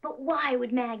 But why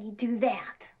would Maggie do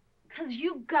that? Because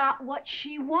you got what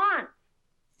she wants.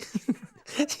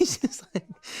 She's just like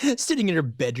sitting in her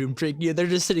bedroom drinking. Yeah, they're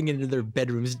just sitting in their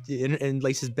bedrooms in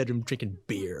Lace's bedroom drinking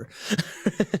beer.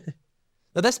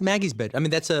 No, that's Maggie's bed. I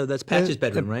mean, that's Patch's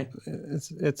bedroom, right?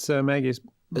 It's Maggie's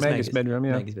bedroom.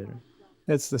 Yeah, Maggie's bedroom.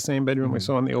 It's the same bedroom we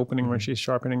saw in the opening where she's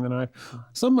sharpening the knife.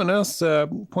 Someone else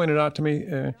pointed out to me,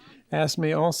 asked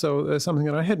me also something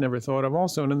that I had never thought of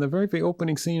also. And in the very, very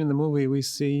opening scene in the movie, we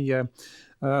see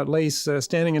Lace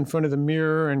standing in front of the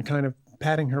mirror and kind of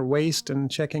patting her waist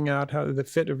and checking out how the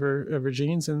fit of her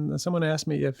jeans. And someone asked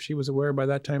me if she was aware by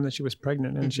that time that she was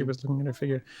pregnant and she was looking at her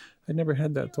figure. I'd never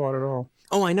had that thought at all.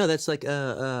 Oh, I know. That's like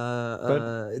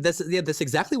that's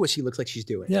exactly what she looks like she's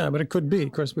doing. Yeah, but it could be.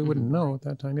 Of course, we wouldn't know at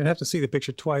that time. You'd have to see the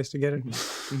picture twice to get it.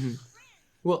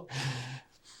 Well,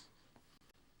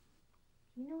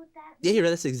 You know what that yeah, you're right.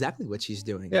 That's exactly what she's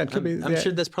doing. Yeah, it could be. I'm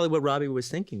sure that's probably what Robbie was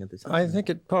thinking at the time. I think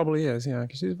it probably is, yeah,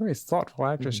 because she's a very thoughtful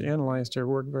actress. She analyzed her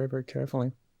work very, very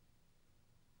carefully.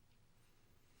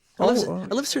 I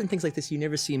love certain things like this you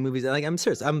never see in movies. Like, I'm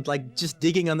serious. I'm like just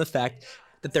digging on the fact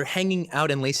that they're hanging out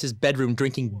in Lace's bedroom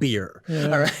drinking beer. Yeah.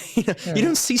 All right, you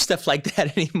don't see stuff like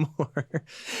that anymore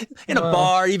in a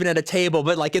bar, even at a table,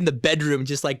 but like in the bedroom,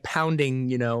 just like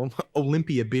pounding,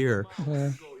 Olympia beer.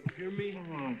 Yeah. You hear me?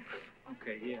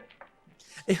 Okay, yeah.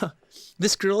 Yeah,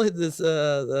 this girl,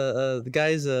 the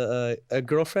guy's a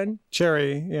girlfriend.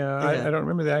 Cherry, yeah. I don't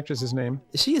remember the actress's name.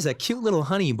 She is a cute little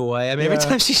honey boy. I mean,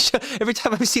 every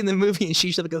time I've seen the movie and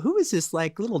she's like, who is this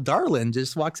like little darling?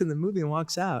 Just walks in the movie and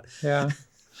walks out. Yeah.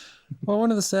 Well,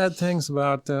 one of the sad things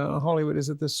about Hollywood is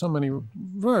that there's so many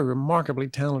very remarkably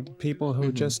talented people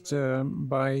who just,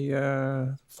 by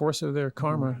force of their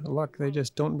karma, luck, they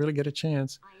just don't really get a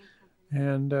chance.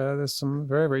 And there's some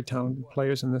very, very talented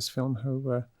players in this film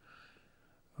who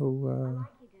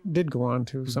did go on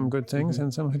to some good things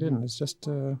and some who didn't. It's just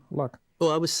luck.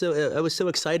 Well, I was so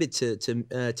excited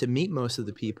to meet most of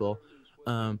the people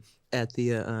at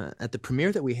the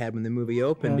premiere that we had when the movie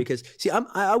opened, because see,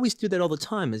 I always do that all the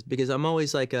time, is because I'm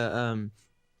always like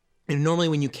and normally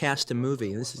when you cast a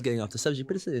movie, and this is getting off the subject,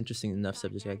 but it's an interesting enough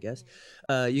subject, I guess.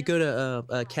 You go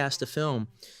to cast a film,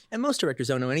 and most directors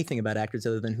don't know anything about actors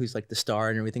other than who's like the star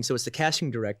and everything. So it's the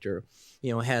casting director,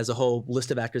 has a whole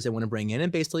list of actors they want to bring in,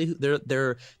 and basically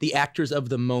they're the actors of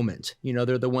the moment.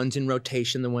 They're the ones in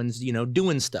rotation, the ones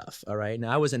doing stuff. All right.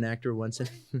 Now I was an actor once, and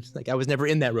like I was never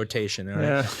in that rotation. All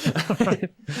right.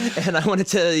 Yeah. And I wanted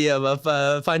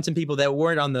to find some people that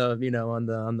weren't on the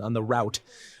on the route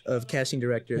of casting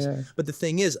directors. Yeah. But the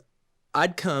thing is,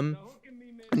 I'd come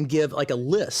and give like a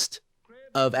list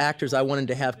of actors I wanted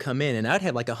to have come in, and I'd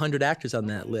have like 100 actors on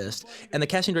that list, and the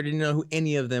casting director didn't know who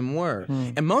any of them were.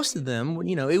 And most of them,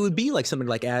 it would be like somebody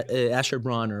like Asher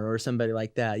Bronner or somebody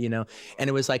like that, and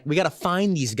it was like, we got to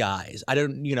find these guys. I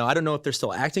don't know if they're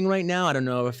still acting right now. I don't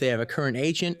know if they have a current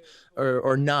agent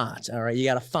or not. All right, you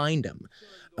got to find them.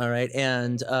 All right,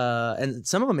 and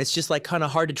some of them, it's just like kind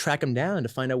of hard to track them down to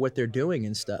find out what they're doing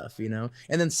and stuff, And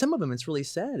then some of them, it's really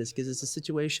sad, is because it's a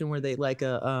situation where they like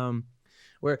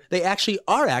where they actually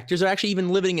are actors, are actually even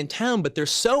living in town, but they're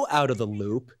so out of the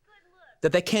loop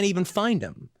that they can't even find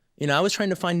them. I was trying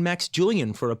to find Max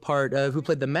Julien for a part, who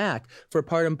played the Mac, for a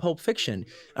part in Pulp Fiction,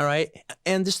 all right?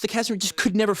 And the casting just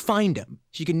could never find him.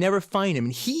 She could never find him.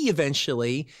 And he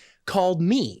eventually called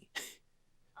me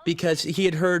because he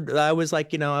had heard I was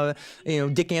like,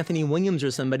 Dick Anthony Williams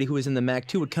or somebody who was in the Mac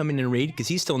 2 would come in and read, because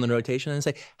he's still in the rotation, and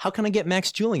say, how can I get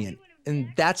Max Julien?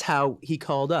 And that's how he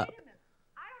called up.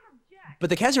 but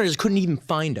the casting directors couldn't even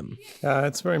find him.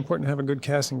 It's very important to have a good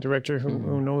casting director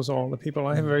who knows all the people.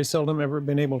 I have very seldom ever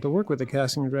been able to work with a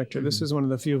casting director. This is one of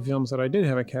the few films that I did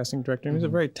have a casting director. He was a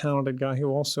very talented guy who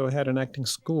also had an acting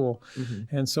school,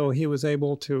 and so he was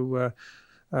able to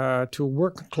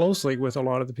work closely with a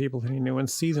lot of the people that he knew and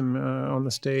see them on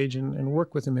the stage and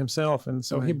work with them himself. And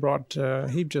so he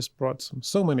just brought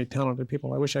so many talented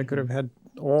people. I wish I could have had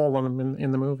all of them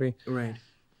in the movie. Right.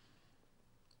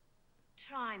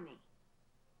 Try me.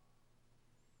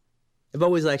 I've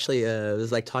always actually, it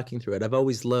was like talking through it. I've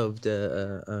always loved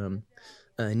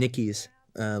Nicky's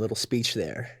little speech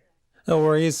there. Oh,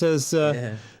 where he says,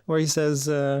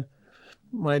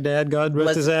 my dad, God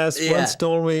rest his ass, once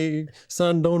told me,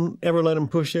 son, don't ever let him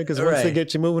push you, because once they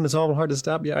get you moving, it's all hard to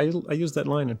stop. Yeah, I used that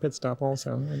line in Pit Stop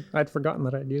also. I'd forgotten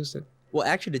that I'd used it. Well,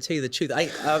 actually, to tell you the truth,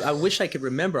 I wish I could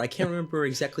remember. I can't remember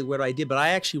exactly what I did, but I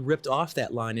actually ripped off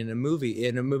that line in a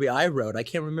movie I wrote. I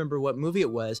can't remember what movie it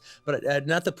was, but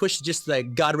not the push, just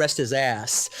like God rest his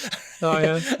ass. Oh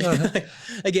yeah.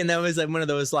 Again, that was like one of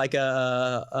those like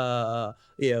the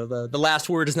last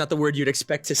word is not the word you'd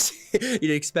expect to see,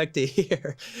 you'd expect to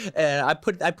hear. And I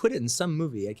put it in some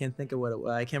movie. I can't think of what it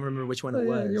was. I can't remember which one it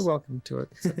was. You're welcome to it.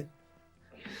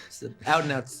 It's out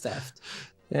and out theft.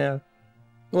 Yeah.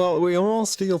 Well, we all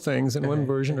steal things in one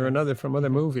version or another from other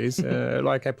movies.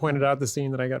 Like I pointed out the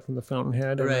scene that I got from The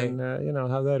Fountainhead, and then, you know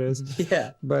how that is.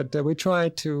 Yeah. But we try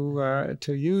to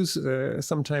use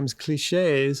sometimes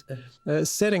cliches,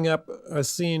 setting up a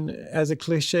scene as a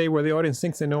cliche where the audience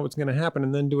thinks they know what's going to happen,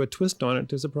 and then do a twist on it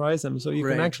to surprise them. So you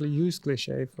can actually use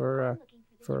cliche for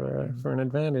an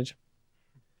advantage.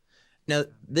 Now,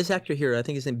 this actor here, I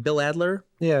think his name Bill Adler.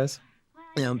 Yes.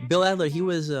 You know, Bill Adler, he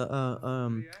was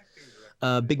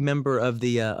a big member of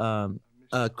the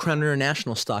Crown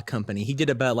International stock company. He did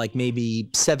about like maybe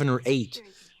 7 or 8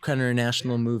 Crown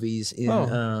International movies in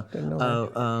the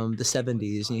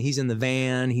 70s. You know, he's in The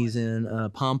Van, he's in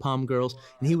Pom Pom Girls,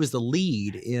 and he was the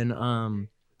lead in Van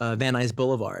Nuys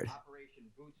Boulevard.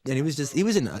 And he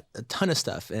was in a ton of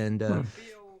stuff. And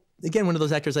again, one of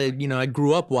those actors I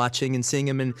grew up watching and seeing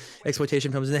him in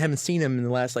exploitation films, and I haven't seen him in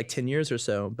the last like 10 years or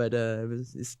so. But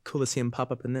it's cool to see him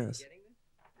pop up in this.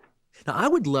 Now, I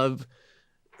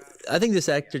think this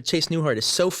actor, Chase Newhart, is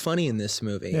so funny in this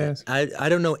movie. Yes. I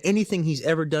don't know anything he's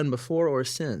ever done before or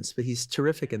since, but he's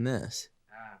terrific in this.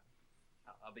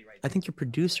 I'll be right I think your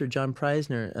producer, John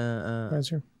Prizer,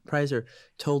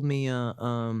 told me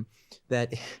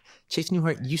that Chase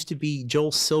Newhart used to be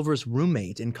Joel Silver's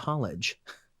roommate in college.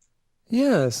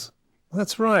 Yes,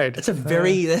 that's right.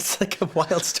 That's like a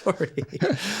wild story.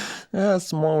 Yeah,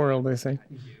 small world, they say.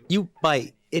 You,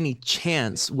 by any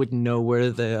chance, wouldn't know where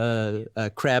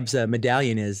the Crab's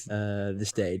medallion is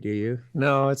this day, do you?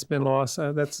 No, it's been lost.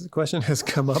 The question has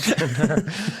come up,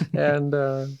 and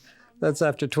that's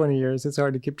after 20 years. It's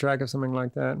hard to keep track of something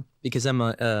like that. Because I'm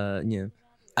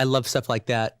I love stuff like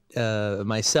that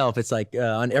myself. It's like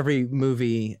on every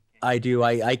movie I do,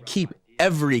 I keep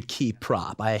every key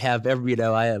prop. I have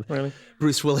Really?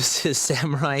 Bruce Willis's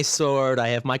samurai sword. I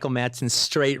have Michael Madsen's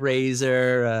straight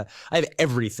razor. I have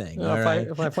everything.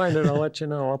 If I find it, I'll let you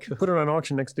know. I'll put it on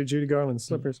auction next to Judy Garland's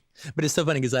slippers. But it's so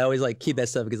funny because I always like keep that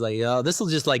stuff because this will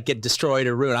just like get destroyed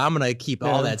or ruined. I'm gonna keep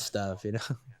all that stuff, you know.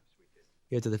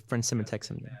 Go to the French Cinematheque.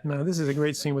 No, this is a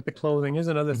great scene with the clothing. Here's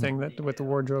another thing that with the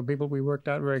wardrobe people, we worked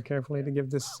out very carefully to give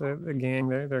this the gang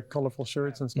their colorful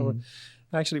shirts and so on.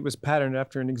 Actually, it was patterned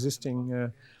after an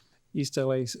existing East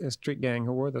LA street gang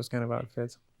who wore those kind of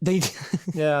outfits.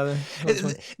 Yeah.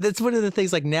 That's one of the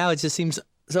things, like now it just seems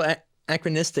so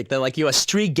anachronistic that like a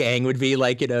street gang would be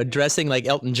like, dressing like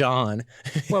Elton John.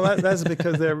 Well, that's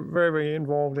because they're very, very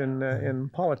involved in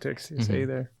politics, you see.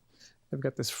 They've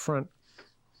got this front.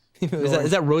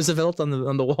 Is that Roosevelt on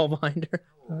the wall behind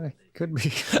her? Could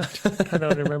be. I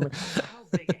don't remember. How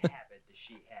big a habit does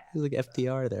she have? There's like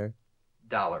FDR there.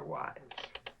 Dollar-wise.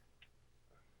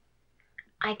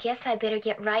 I guess I better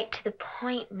get right to the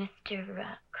point, Mr.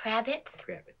 Kravitz.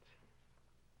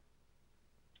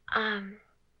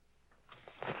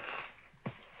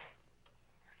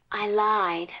 I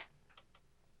lied.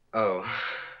 Oh,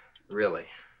 really?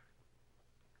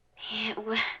 Yeah,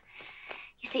 well,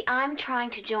 you see, I'm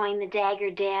trying to join the Dagger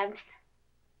Devs,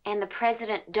 and the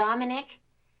president, Dominic,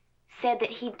 said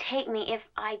that he'd take me if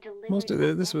I delivered. Most of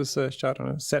this was shot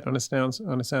on a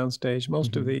sound stage.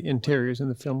 Most of the interiors in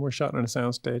the film were shot on a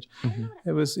sound stage.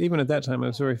 It was, even at that time, it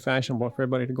was very fashionable for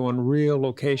everybody to go on real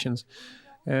locations.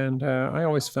 And I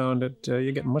always found that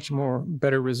you get much more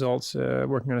better results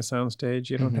working on a sound stage.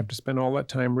 You don't have to spend all that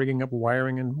time rigging up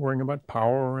wiring and worrying about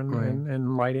power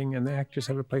and lighting. And the actors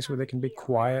have a place where they can be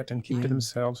quiet and keep to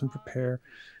themselves and prepare.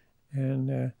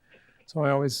 And So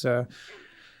I always,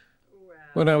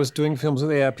 when I was doing films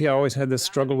with AIP, I always had this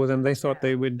struggle with them. They thought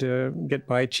they would get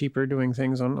by cheaper doing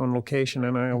things on location,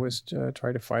 and I always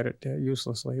try to fight it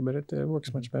uselessly, but it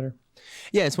works much better.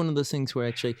 Yeah, it's one of those things where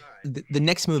actually the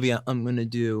next movie I'm going to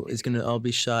do is going to all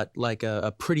be shot like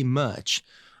a pretty much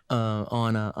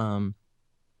on a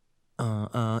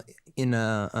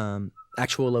in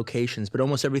actual locations, but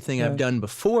almost everything I've done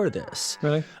before this.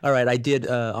 Really? All right, I did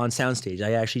on soundstage.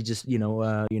 I actually just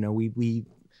we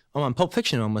on Pulp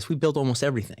Fiction almost we built almost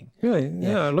everything. Really?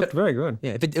 Yeah, it looked very good.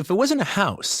 Yeah, if it wasn't a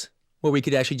house where we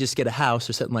could actually just get a house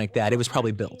or something like that, it was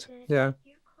probably built. Yeah.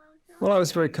 Well, I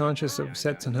was very conscious of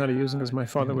sets and how to use them because my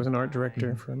father was an art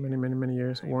director for many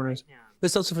years at Warner's. But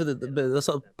it's also that's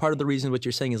all part of the reason what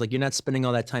you're saying is like you're not spending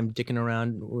all that time dicking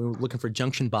around looking for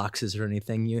junction boxes or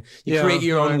anything. You create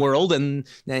your own world and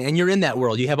you're in that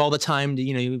world. You have all the time to,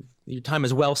 your time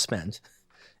is well spent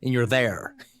and you're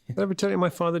there. Did I ever tell you my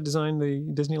father designed the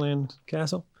Disneyland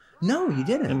castle? No, you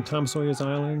didn't. And Tom Sawyer's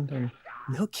Island. And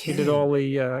no kidding. He did all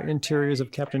the interiors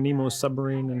of Captain Nemo's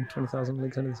submarine and 20,000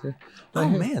 Leagues Under the Sea. Oh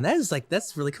man, that's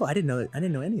really cool. I didn't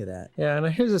know any of that. Yeah, and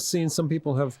here's a scene some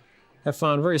people have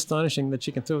found very astonishing that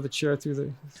she can throw the chair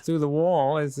through the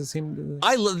wall. As it seemed.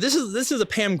 I love this is a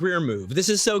Pam Grier move. This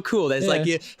is so cool. That's like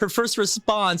her first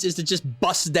response is to just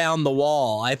bust down the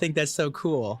wall. I think that's so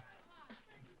cool.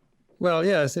 Well,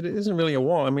 yes, it isn't really a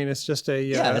wall. I mean, it's just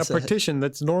a partition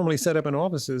that's normally set up in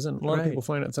offices, and a lot of people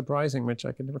find it surprising, which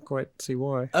I can never quite see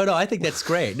why. Oh no, I think that's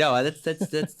great. No,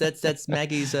 that's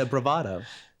Maggie's bravado.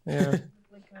 Yeah.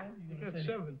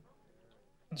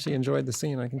 She enjoyed the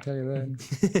scene, I can tell you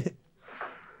that.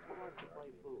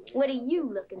 What are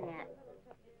you looking at?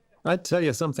 I'd tell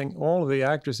you something. All of the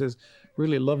actresses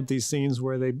really loved these scenes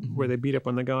where they beat up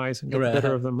on the guys and get the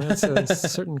better of them. That's a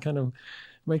certain kind of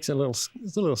makes it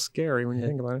it's a little scary when you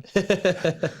think about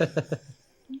it.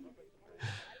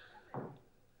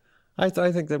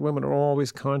 I think that women are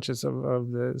always conscious of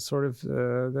the sort of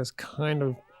this kind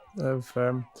of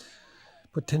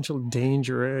potential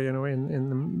danger, in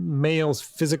the male's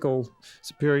physical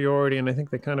superiority, and I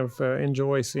think they kind of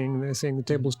enjoy seeing the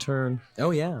tables turn. Oh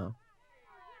yeah,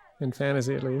 in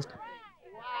fantasy at least.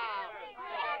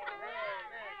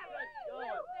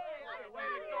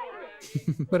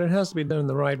 But it has to be done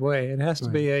the right way. It has to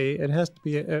be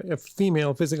a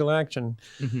female physical action.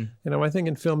 Mm-hmm. I think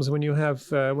in films when you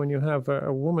have a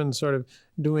woman sort of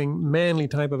doing manly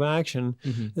type of action,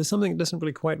 mm-hmm. there's something that doesn't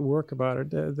really quite work about it.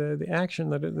 The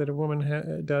action that a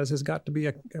woman does has got to be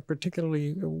a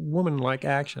particularly woman-like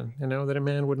action, that a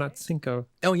man would not think of.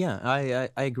 Oh yeah, I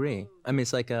agree. I mean,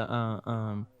 it's like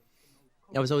I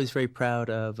was always very proud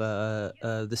of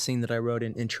the scene that I wrote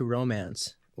in True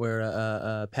Romance,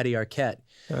 where Patty Arquette,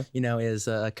 is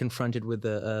confronted with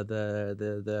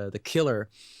the killer,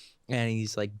 and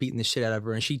he's like beating the shit out of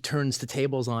her, and she turns the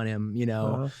tables on him,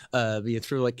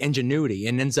 through like ingenuity,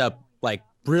 and ends up like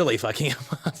really fucking him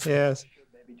up. Yes.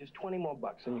 Baby, just $20 more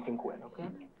and you can quit, okay?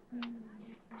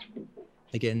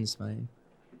 Again, it's my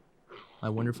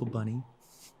wonderful bunny.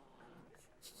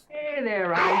 Hey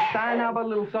there, Einstein. How about a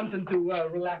little something to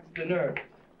relax the nerves?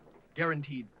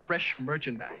 Guaranteed fresh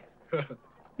merchandise.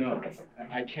 No,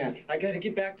 I can't. I gotta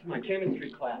get back to my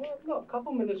chemistry class. Well, look, a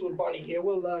couple minutes with Bunny here.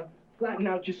 We'll flatten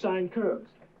out your sine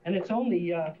curves. And it's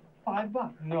only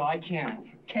 $5. No, I can't.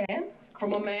 Can?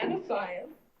 From a man of science.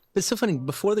 But it's so funny.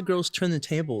 Before the girls turn the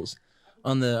tables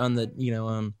on the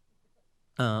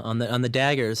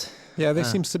daggers. Yeah, they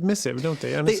seem submissive, don't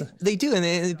they? They do, and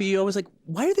they'd be always like,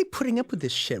 "Why are they putting up with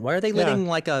this shit? Why are they letting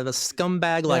like a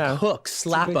scumbag like Hook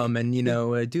slap them and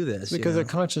do this?" Because their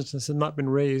consciousness has not been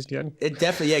raised yet. It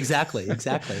definitely, exactly.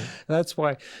 That's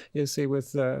why you see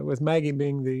with Maggie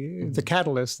being the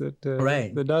catalyst that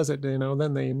does it.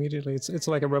 Then they immediately it's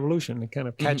like a revolution. It kind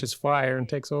of catches fire and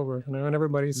takes over. And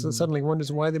everybody suddenly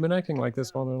wonders why they've been acting like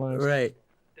this all their lives. Right.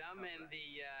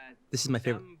 This is my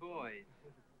favorite.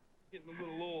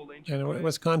 And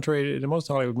what's contrary to most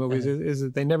Hollywood movies is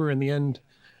that they never, in the end,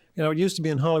 it used to be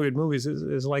in Hollywood movies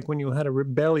is like when you had a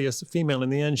rebellious female.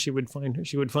 In the end, she would find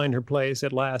her place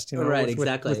at last. Right, with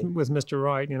Mr.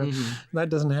 Right. Mm-hmm. That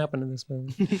doesn't happen in this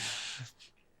movie. I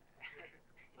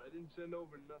didn't send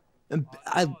over nothing.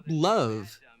 I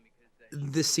love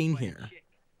this scene here.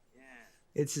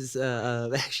 It's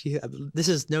actually, this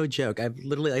is no joke. I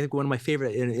think one of my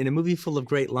favorite, in a movie full of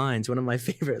great lines, one of my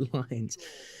favorite lines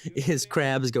is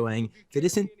Krabs going, "If it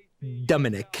isn't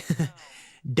Dominic,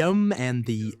 Dumb and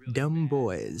the Dumb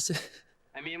Boys."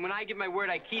 I mean, when I give my word,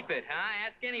 I keep it, huh?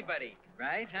 Ask anybody,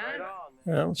 right, huh?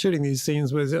 Well, shooting these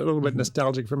scenes was a little bit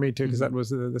nostalgic for me, too, because that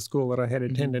was the school that I had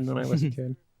attended when I was a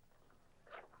kid.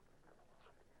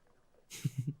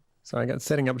 So I got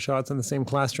setting up shots in the same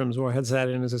classrooms where I had sat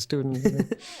in as a student.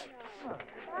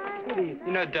 You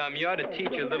know, Dom, you ought to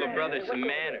teach your little brother some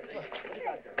manners.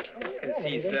 Because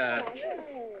he's,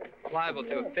 liable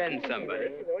to offend somebody.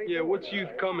 Yeah, what's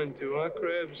youth coming to, huh,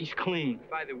 Krabs? He's clean.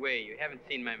 By the way, you haven't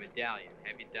seen my medallion,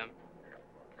 have you, Dom?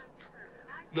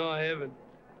 No, I haven't.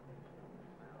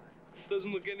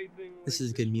 Doesn't look anything like... This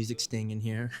is good music sting in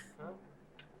here.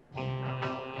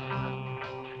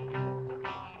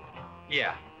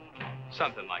 Yeah,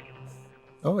 something like it.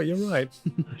 Oh, you're right.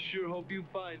 I sure hope you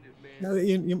find it,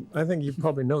 man. I think you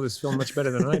probably know this film much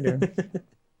better than I do.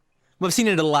 Well, I've seen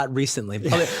it a lot recently.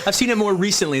 Probably, I've seen it more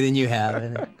recently than you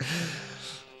have.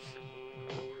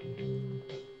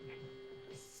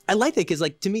 I like that because,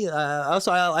 like, to me,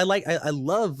 also I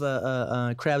love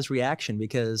Krabs' reaction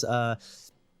because to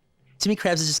me,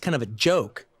 Krabs is just kind of a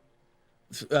joke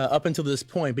up until this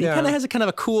point, but he kind of has a kind of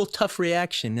a cool, tough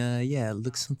reaction. Yeah, it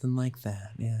looks something like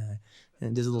that. Yeah,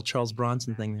 and there's a little Charles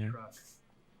Bronson thing there.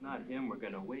 Not him we're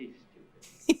gonna waste.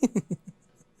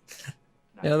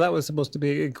 Yeah, that was supposed to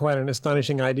be quite an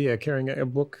astonishing idea, carrying a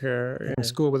book in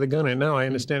school with a gun in it. Now I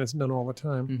understand it's done all the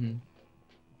time. Mm-hmm.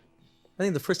 I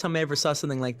think the first time I ever saw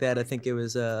something like that, I think it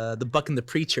was The Buck and the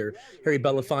Preacher. Harry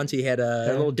Belafonte had a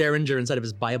little derringer inside of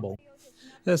his Bible.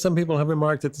 Some people have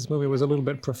remarked that this movie was a little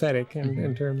bit prophetic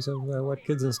in terms of what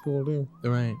kids in school do.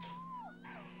 Right.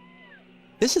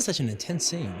 This is such an intense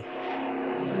scene.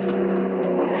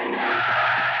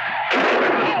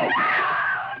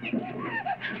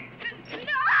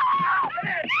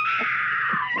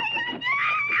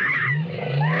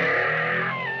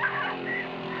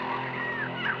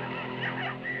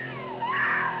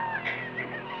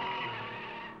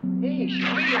 Hey,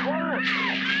 sweetie, hold on.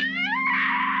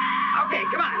 Okay,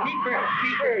 come on, be fair, be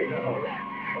fair.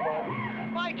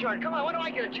 My turn, come on, when do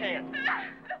I get a chance?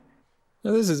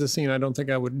 Now, this is a scene I don't think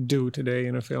I would do today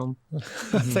in a film.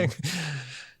 I think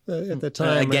at the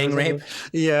time... a gang rape?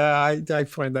 I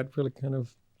find that really kind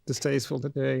of distasteful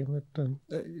today. But,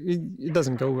 it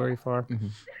doesn't go very far. Mm-hmm.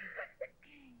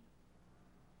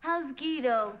 How's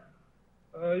Guido?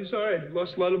 He's all right.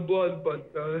 Lost a lot of blood,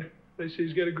 but they say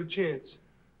he's got a good chance.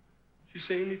 She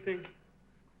say anything?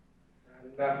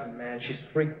 Nothing, man. She's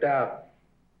freaked out.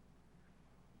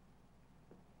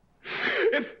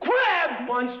 If Krabs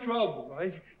wants trouble,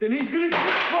 right, then he's gonna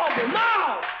get trouble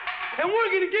now! And we're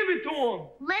gonna give it to him!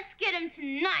 Let's get him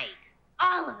tonight.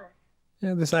 All of us.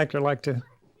 Yeah, this actor liked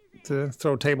to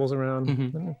throw tables around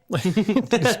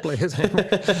to display his hammer.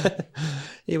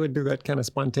 He would do that kind of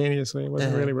spontaneously. It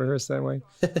wasn't really rehearsed that way.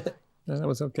 That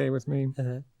was okay with me.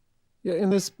 Yeah, in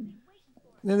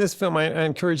this film, I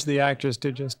encourage the actors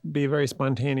to just be very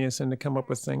spontaneous and to come up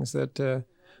with things that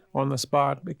on the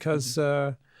spot, because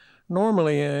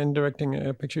normally in directing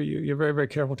a picture, you're very, very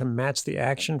careful to match the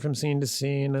action from scene to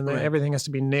scene, and everything has to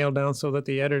be nailed down so that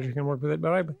the editor can work with it.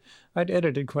 But I'd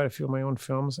edited quite a few of my own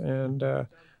films, and I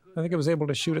think I was able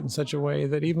to shoot it in such a way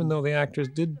that even though the actors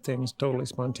did things totally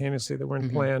spontaneously that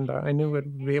weren't planned, I knew it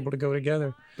would be able to go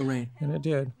together. Right. And it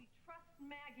did.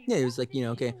 Yeah, it was like,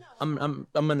 okay, I'm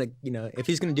gonna, if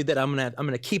he's gonna do that, I'm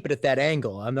gonna keep it at that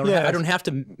angle. I don't have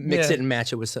to mix it and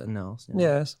match it with something else.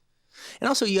 Yes. And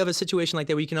also, you have a situation like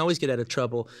that where you can always get out of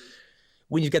trouble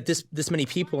when you've got this many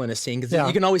people in a scene, because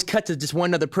you can always cut to just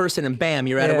one other person, and bam,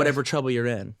 you're out of whatever trouble you're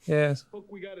in. Yes.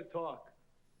 Look, we gotta talk.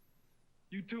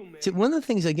 You too, man. See, one of the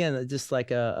things, again, just like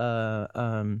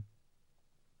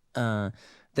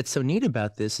that's so neat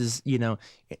about this is, in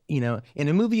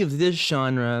a movie of this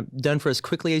genre, done for as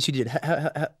quickly as you did,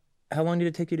 how long did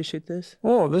it take you to shoot this?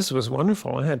 Oh, this was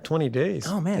wonderful. I had 20 days.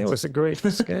 Oh, man. It was a great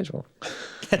schedule.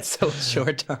 That's so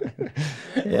short time.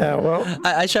 Yeah, well...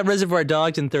 I shot Reservoir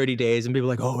Dogs in 30 days, and people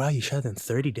are like, oh, wow, you shot it in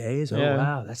 30 days? Oh, Yeah.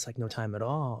 wow, that's like no time at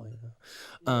all.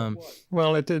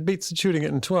 Well, it beats shooting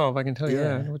it in 12, I can tell you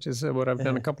that, which is what I've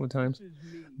done a couple of times.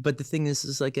 But the thing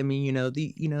is like, I mean, You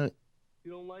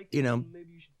don't like it,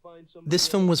 maybe you should find somebody this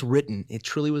film was written. It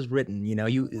truly was written.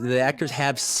 The actors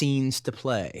have scenes to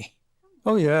play.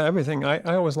 Oh yeah, everything. I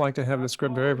always like to have the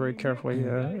script very, very carefully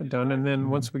done, and then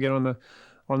once we get on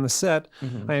the set,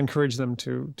 I encourage them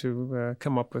to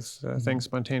come up with things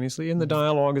spontaneously in the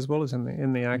dialogue as well as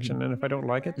in the action. And if I don't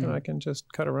like it, then I can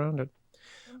just cut around it.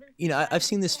 I've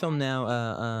seen this film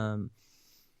now.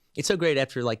 It's so great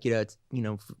after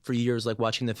for years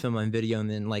watching the film on video, and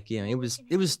then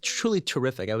it was truly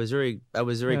terrific. I was very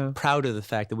proud of the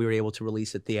fact that we were able to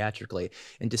release it theatrically,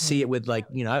 and to see it with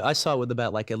I saw it with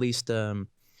about at least 5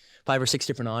 or 6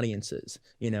 different audiences,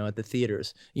 at the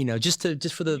theaters, just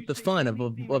for the fun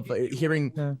of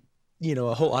hearing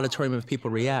a whole auditorium of people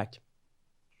react.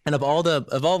 And of all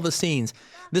the scenes,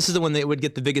 this is the one that would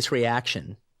get the biggest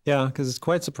reaction. Yeah, because it's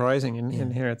quite surprising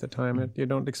in here at the time. You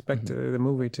don't expect the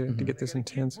movie to get this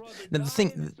intense. Now the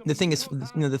thing is,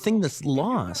 the thing that's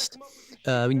lost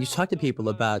when you talk to people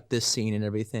about this scene and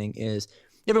everything is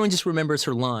everyone just remembers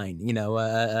her line.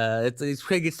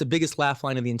 Craig gets the biggest laugh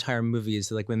line of the entire movie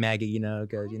is like when Maggie, goes,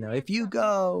 if you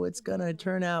go, it's gonna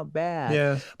turn out bad.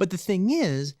 Yeah. But the thing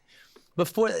is,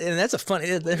 and that's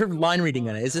her line reading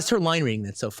on it. It's her line reading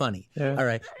that's so funny. Yeah. All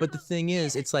right. But the thing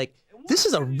is, it's like, this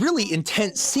is a really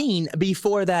intense scene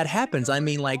before that happens. I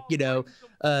mean, like, you can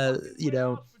have a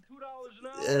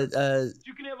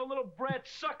little brat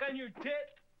suck on your tit.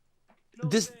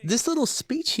 this little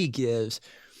speech he gives,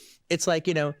 it's like,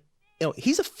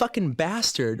 he's a fucking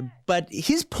bastard, but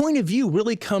his point of view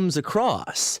really comes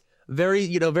across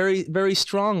very, very, very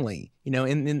strongly,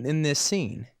 in this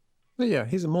scene. But yeah,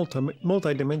 he's a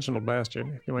multi-dimensional bastard,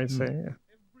 if you might say. Yeah.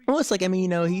 Well, it's like, I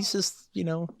mean, he's just,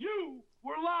 You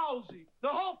were lousy. The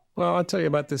whole. Well, I'll tell you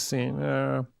about this scene.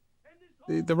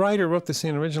 The writer wrote the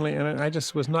scene originally, and I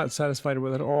just was not satisfied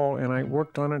with it at all. And I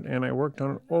worked on it, and I worked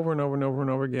on it over and over and over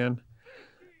and over again.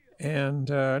 And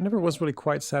never was really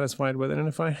quite satisfied with it. And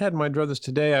if I had my druthers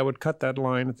today, I would cut that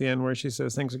line at the end where she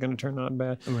says things are going to turn out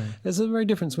bad. Right. There's a very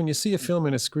difference when you see a film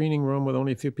in a screening room with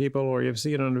only a few people, or you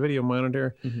see it on a video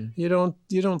monitor. You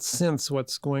don't sense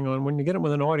what's going on. When you get it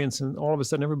with an audience, and all of a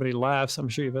sudden everybody laughs. I'm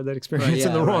sure you've had that experience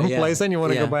in the wrong place. Then you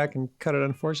want to go back and cut it.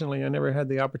 Unfortunately, I never had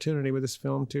the opportunity with this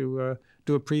film to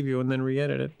do a preview and then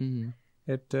re-edit it.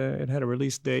 It had a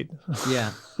release date.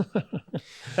 Yeah.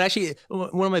 But actually,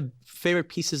 one of my favorite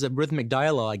pieces of rhythmic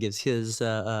dialogue is his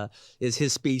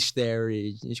speech there.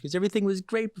 She goes, everything was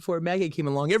great before Maggie came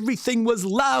along. Everything was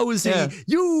lousy. Yeah.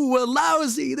 You were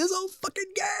lousy. This whole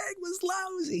fucking gang was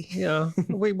lousy. Yeah.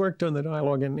 We worked on the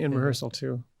dialogue in rehearsal,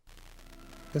 too.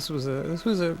 This was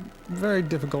a very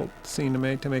difficult scene to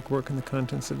make work in the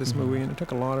contents of this movie, and it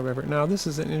took a lot of effort. Now, this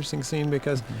is an interesting scene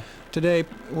because today,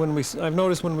 I've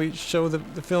noticed when we show the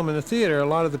film in the theater, a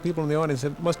lot of the people in the audience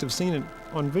must have seen it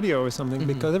on video or something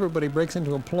because everybody breaks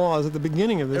into applause at the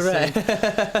beginning of this scene.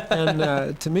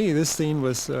 And to me, this scene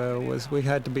was we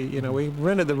had to be, we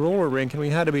rented the roller rink and we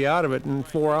had to be out of it in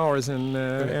 4 hours, and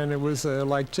it was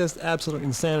like just absolute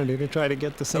insanity to try to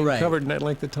get the scene covered in that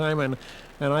length of time, and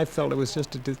I felt it was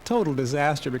just a total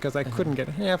disaster because I couldn't get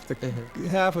half of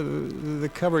the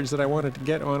coverage that I wanted to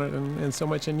get on it, and so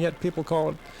much, and yet people call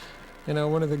it,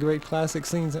 one of the great classic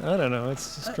scenes. I don't know,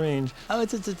 it's strange.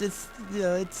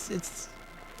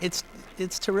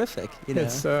 It's terrific.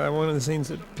 It's one of the scenes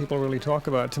that people really talk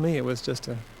about. To me, it was just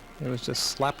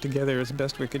slapped together as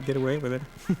best we could get away with it.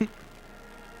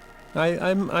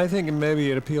 I think maybe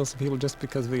it appeals to people just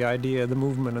because of the idea, the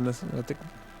movement, and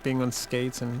being on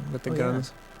skates and with the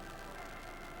guns.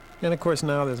 Yeah. And of course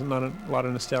now there's not a lot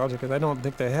of nostalgia because I don't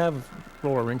think they have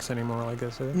roller rinks anymore, I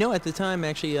guess. No, at the time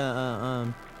actually,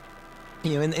 in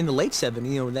the late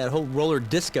 70s, that whole roller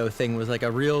disco thing was like a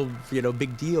real,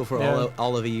 big deal for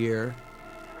all of a year.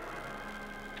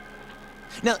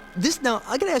 Now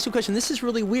I gotta ask you a question. This is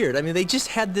really weird. I mean, they just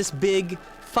had this big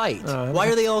fight. Why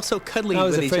are they all so cuddly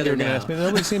with each other now?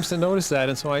 Nobody seems to notice that,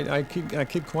 and so I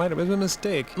keep quiet. It was a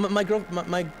mistake. I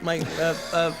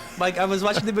was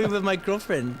watching the movie with my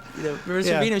girlfriend,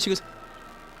 Savina, and she goes,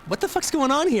 "What the fuck's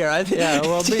going on here?"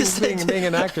 Being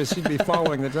an actress, she'd be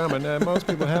following the drama. And, most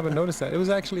people haven't noticed that. It was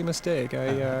actually a mistake.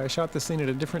 I shot the scene at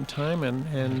a different time,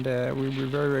 and we were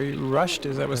very, very rushed,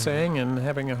 as I was saying, and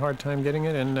having a hard time getting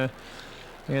it, and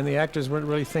the actors weren't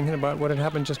really thinking about what had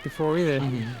happened just before either.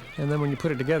 And then when you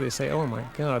put it together, you say, "Oh my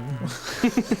God." Get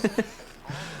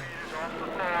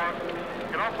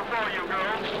off the floor, you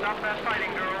girls. Stop that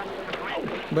fighting, girls.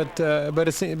 But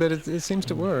it seems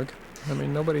to work. I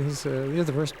mean, you're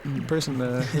the first person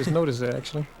who's noticed it,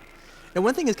 actually. And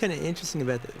one thing that's kind of interesting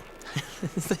about it,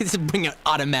 they just bring out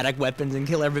automatic weapons and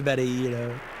kill everybody,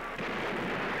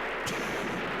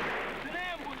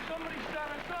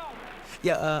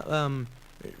 Yeah,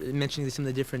 mentioning some of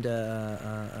the different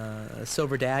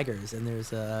silver daggers, and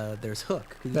there's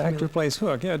Hook. The actor plays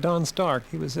Hook. Yeah, Don Stark.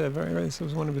 He was this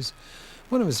was one of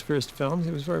his first films.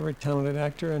 He was a very, very talented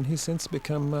actor, and he's since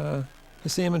become. You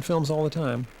see him in films all the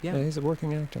time. Yeah, he's a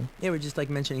working actor. Yeah, we're just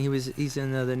like mentioning he's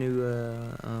in the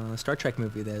new Star Trek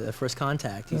movie, the First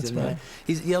Contact. He's in that.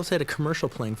 He also had a commercial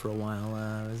playing for a while.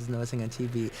 I was noticing on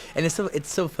TV, and it's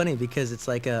so funny because it's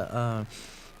like I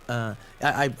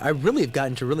really have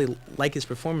gotten to really like his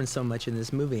performance so much in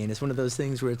this movie, and it's one of those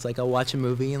things where it's like I'll watch a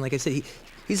movie, and like I said,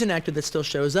 he's an actor that still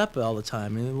shows up all the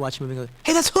time, and we watch a movie and go,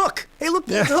 "Hey, that's Hook! Hey, look,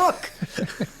 that's Hook!"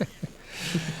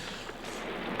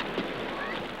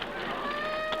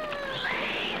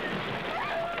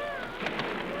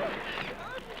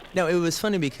 No, it was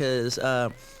funny because I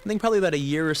think probably about a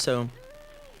year or so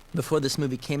before this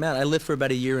movie came out, I lived for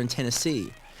about a year in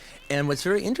Tennessee. And what's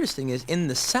very interesting is in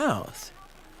the South,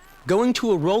 going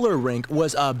to a roller rink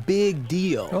was a big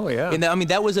deal. Oh, yeah. And I mean,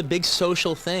 that was a big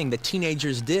social thing that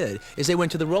teenagers did, is they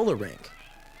went to the roller rink.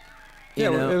 Yeah,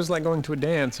 You know? it was like going to a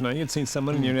dance. You'd seen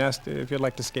someone and you'd asked if you'd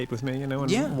like to skate with me, and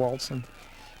Yeah. waltz. And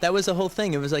That was the whole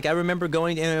thing. It was like, I remember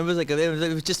going, and it was like,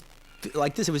 it was just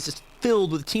like this. It was just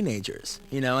filled with teenagers,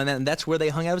 and that's where they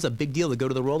hung out. It was a big deal to go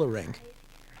to the roller rink.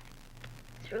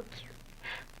 It's real cute.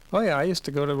 oh yeah, I used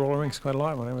to go to roller rinks quite a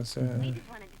lot when I was.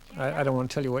 I don't want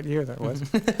to tell you what year that was.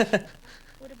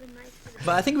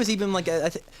 But I think it was even like I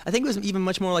think it was even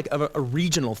much more like a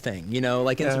regional thing,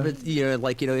 like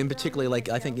in particularly like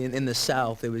I think in the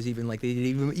South it was even like they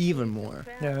did even more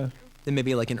Yeah. than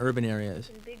maybe like in urban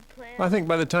areas. I think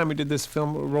by the time we did this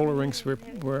film, roller rinks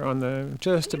were on the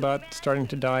just about starting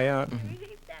to die out.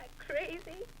 Ain't that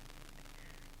crazy?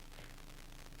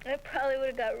 I probably would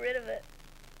have got rid of it.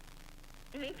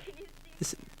 I mean, can you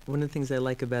see? One of the things I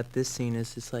like about this scene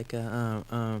is it's like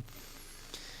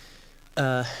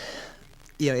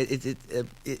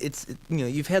it's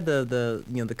you've had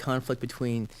the conflict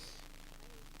between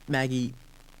Maggie,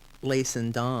 Lace,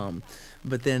 and Dom,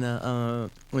 but then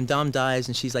when Dom dies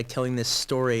and she's like telling this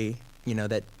story,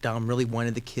 that Dom really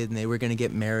wanted the kid and they were going to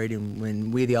get married, and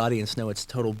when we the audience know it's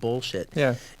total bullshit.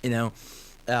 Yeah.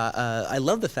 I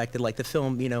love the fact that like the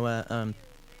film,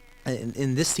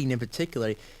 in this scene in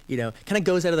particular, kind of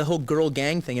goes out of the whole girl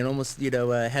gang thing and almost,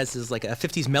 has this like a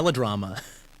 50s melodrama,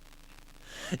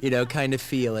 kind of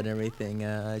feel and everything,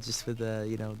 just with the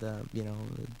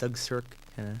Doug Sirk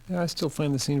kind of. Yeah, I still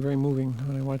find the scene very moving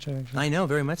when I watch it. Actually. I know,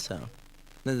 very much so.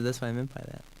 That's what I meant by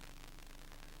that.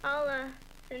 I'll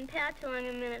send Pat along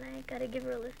in a minute. I gotta give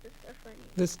her a list of stuff I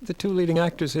need. The two leading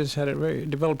actresses had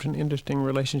developed an interesting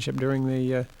relationship during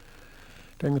the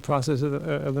process of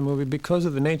the movie because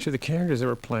of the nature of the characters they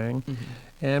were playing,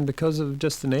 and because of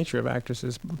just the nature of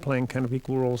actresses playing kind of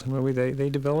equal roles in the movie. They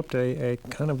developed a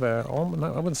kind of I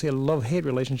wouldn't say a love-hate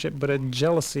relationship, but a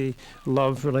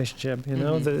jealousy-love relationship.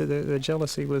 The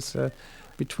jealousy was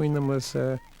between them was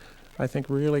I think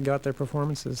really got their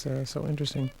performances so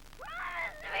interesting.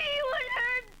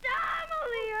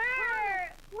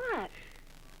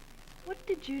 What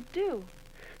did you do?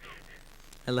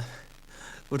 One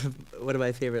of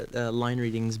my favorite line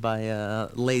readings by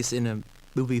Lace in a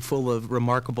movie full of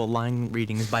remarkable line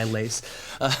readings by Lace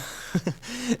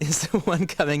is the one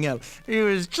coming up. He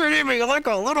was treating me like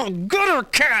a little gutter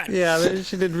cat. Yeah,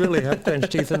 she did really have French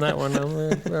teeth in that one. I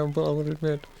would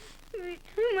admit. Every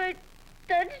time I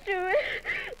touched her,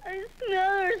 I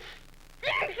smell her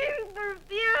stinking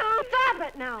perfume. Stop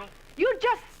it now. You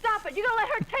just stop it. You're gonna let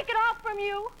her take it off from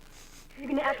you. You're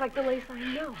gonna act like the Lace I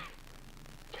know.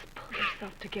 Just pull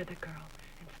yourself together, girl,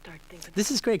 and start thinking.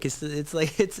 This is great because it's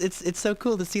like it's so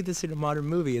cool to see this in a modern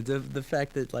movie. It's the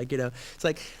fact that like it's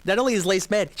like not only is Lace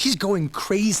mad, she's going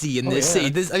crazy in this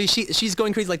scene. She's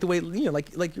going crazy like the way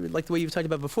like the way you've talked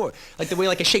about before, like the way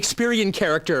like a Shakespearean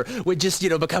character would just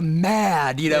become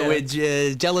mad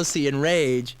with jealousy and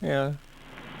rage. Yeah.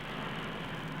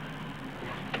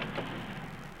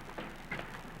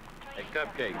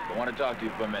 Cupcake, I want to talk to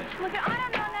you for a minute. Look, I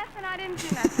don't know nothing. I didn't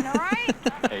do nothing, all right?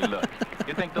 Hey, look,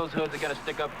 you think those hoods are going to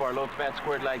stick up for a little fat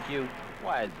squirt like you?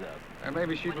 Wise up. And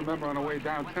maybe she'd remember on her way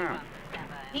downtown.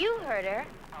 You heard her.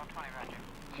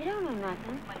 She don't know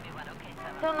nothing.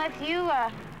 So unless you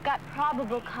got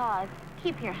probable cause,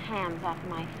 keep your hands off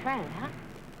my friend, huh?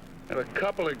 And a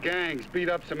couple of gangs beat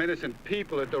up some innocent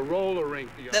people at the roller rink.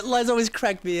 That line's always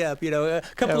cracked me up, A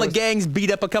couple of gangs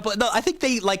beat up a couple. No, I think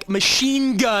they like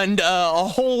machine gunned a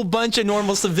whole bunch of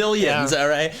normal civilians. Yeah. All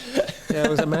right. Yeah, it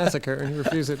was a massacre, and he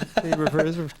refused it. He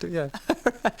refers to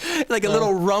like a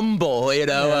little rumble,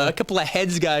 A couple of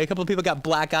heads a couple of people got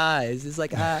black eyes. It's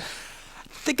like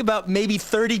think about maybe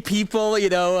 30 people,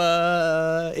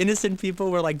 innocent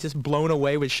people were like just blown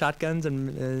away with shotguns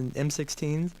and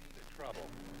M16s.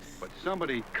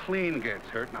 Somebody clean gets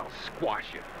hurt and I'll squash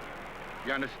you.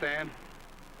 You understand?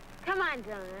 Come on,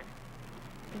 Donut.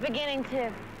 It's beginning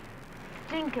to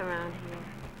stink around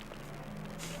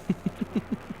here.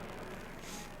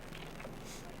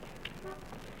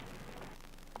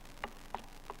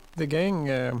 The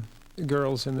gang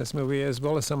girls in this movie, as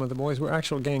well as some of the boys, were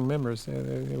actual gang members.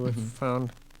 They were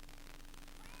found.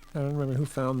 I don't remember who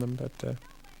found them, but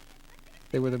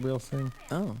they were the real thing.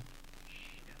 Oh.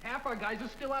 Half our guys are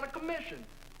still out of commission.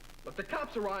 But the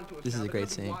cops are on to us. This now. is a great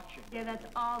They're gonna be scene. watching. Yeah, that's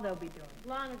all they'll be doing. As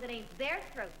long as it ain't their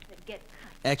throats that get cut.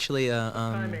 Actually,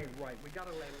 Time ain't right. We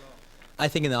gotta lay low. I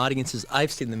think in the audiences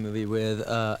I've seen the movie with,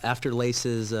 after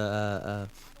Lace's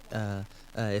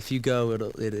if you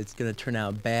go, it's going to turn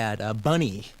out bad.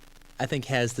 Bunny, I think,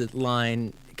 has the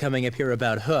line coming up here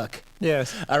about Hook.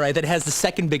 Yes. All right, that has the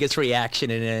second biggest reaction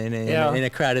in a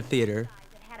crowded theater.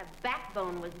 That had a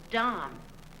backbone was Dom,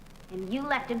 and you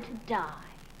left him to die.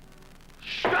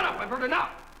 Shut up! I've heard enough!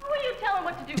 Who are you telling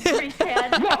what to do,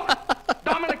 Greasehead? Look!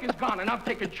 Dominic is gone, and I'm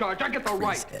taking charge. I get the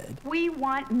right. We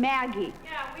want Maggie.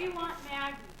 Yeah, we want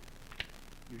Maggie.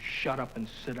 You shut up and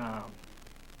sit down.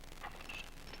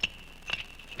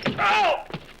 Oh!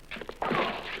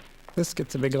 This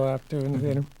gets a big laugh, too, in the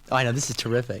theater. Oh, I know, this is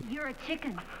terrific. You're a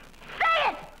chicken.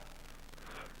 Say it!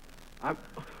 I'm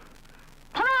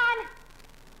Come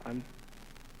on!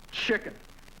 chicken.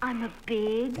 I'm a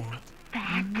big,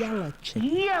 fat, Yellow chicken.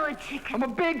 yellow chicken. I'm a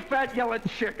big, fat, yellow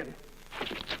chicken.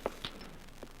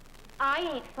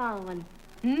 I ain't following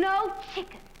no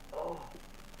chicken.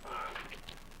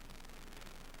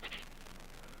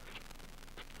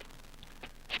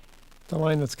 The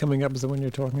line that's coming up is the one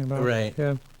you're talking about. Right.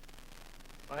 Yeah.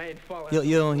 I ain't following.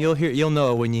 You'll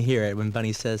know it when you hear it, when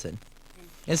Bunny says it.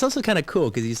 And it's also kind of cool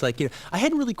because he's like, I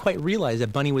hadn't really quite realized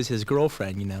that Bunny was his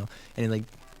girlfriend, and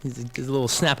he's a little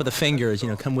snap of the fingers,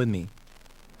 come with me.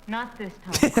 Not this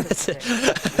time. That's it.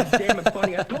 Damn it,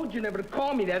 Bunny! I told you never to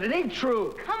call me that. It ain't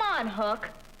true. Come on, Hook.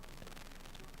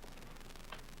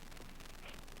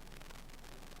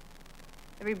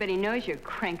 Everybody knows you're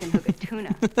cranking Hook a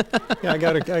tuna. Yeah, I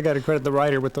got to credit the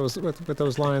writer with those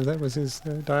lines. That was his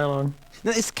dialogue.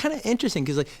 Now, it's kind of interesting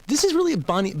because this is really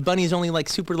Bunny's only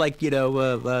super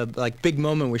big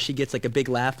moment where she gets a big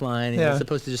laugh line and as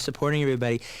opposed to just supporting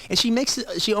everybody. And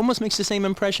she almost makes the same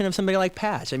impression of somebody like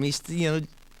Patch. I mean,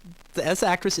 this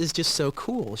actress is just so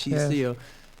cool. She's her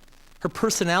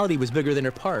personality was bigger than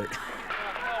her part.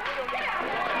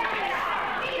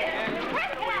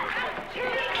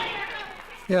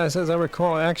 Yes, as I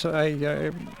recall, actually,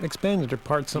 I expanded her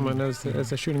part somewhat as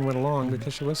the shooting went along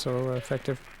because she was so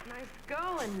effective. Nice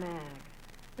going, Mag.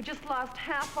 We just lost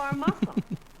half our muscle.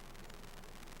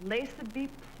 Lacey, be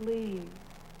pleased.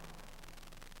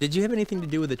 Did you have anything to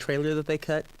do with the trailer that they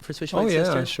cut for Switchblade Sisters?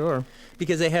 Sisters? Yeah, sure.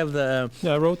 Because they have the...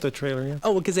 Yeah, I wrote the trailer, yeah.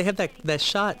 Oh, because they have that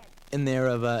shot in there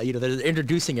of, they're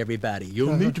introducing everybody.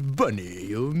 You'll meet Bunny,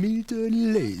 you'll meet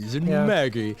Lace and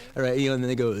Maggie. All right, and then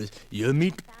it goes, you'll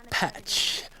meet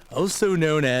Patch, also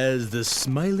known as the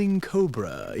Smiling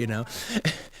Cobra, and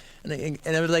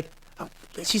I was like, oh,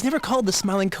 she's never called the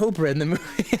Smiling Cobra in the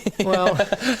movie. Well,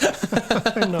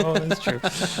 no, that's true.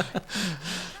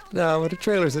 No, but a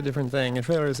trailer's a different thing. A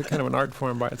trailer is a kind of an art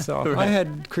form by itself. Right. I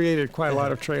had created quite a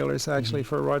lot of trailers, actually,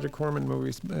 for Roger Corman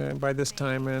movies by this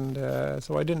time, and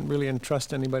so I didn't really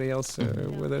entrust anybody else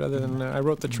with it other than I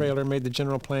wrote the trailer, made the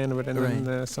general plan of it, and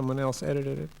then someone else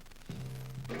edited it.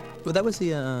 Well, that was the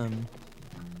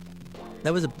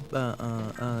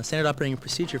standard operating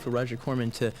procedure for Roger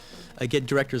Corman to get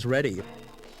directors ready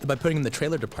by putting them in the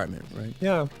trailer department, right?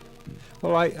 Yeah.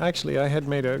 Well, I had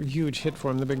made a huge hit for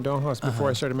him, The Big Dollhouse, before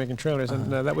I started making trailers,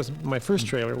 and that was my first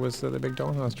trailer, was the Big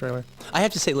Dollhouse trailer. I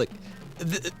have to say, look,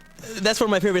 that's one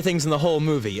of my favorite things in the whole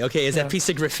movie, okay, is that piece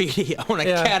of graffiti. I want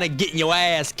to kind of get your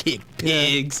ass kicked,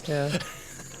 pigs. Yeah.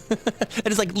 And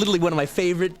it's literally one of my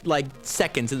favorite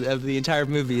seconds of the entire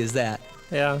movie is that.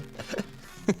 Yeah.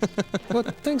 Well,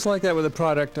 things like that were the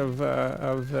product of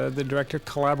the director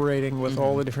collaborating with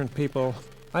all the different people.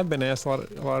 I've been asked a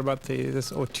lot about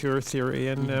this auteur theory,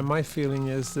 and my feeling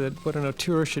is that what an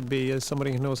auteur should be is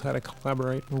somebody who knows how to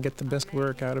collaborate and get the best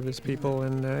work out of his people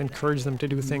and encourage them to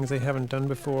do things they haven't done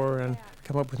before and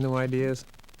come up with new ideas.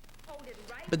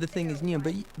 But the thing is,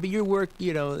 but your work,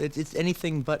 it's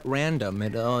anything but random.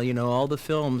 It all the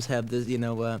films have this,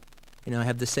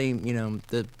 have the same,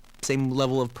 the same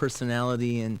level of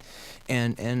personality and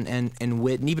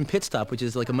wit, and even Pit Stop, which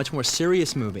is a much more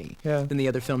serious movie than the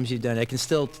other films you've done. I can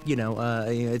still,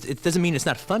 it doesn't mean it's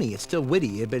not funny. It's still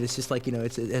witty, but it's just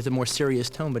it has a more serious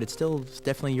tone. But it's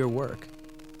definitely your work.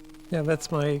 Yeah,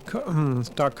 that's my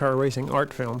stock car racing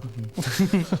art film.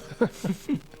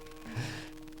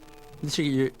 This is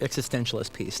your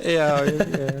existentialist piece.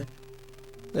 Yeah.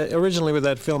 Originally with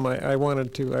that film, I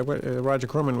wanted to, Roger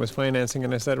Corman was financing,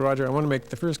 and I said, Roger, I want to make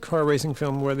the first car racing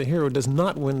film where the hero does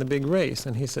not win the big race.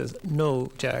 And he says,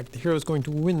 no, Jack, the hero's going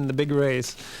to win the big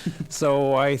race.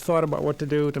 So I thought about what to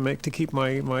do to keep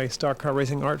my stock car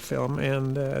racing art film,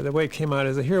 and the way it came out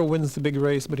is the hero wins the big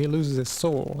race, but he loses his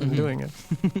soul in doing it.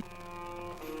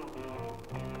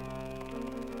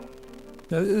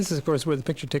 Now, this is, of course, where the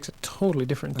picture takes a totally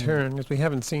different turn, because we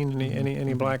haven't seen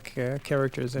any black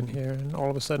characters in here, and all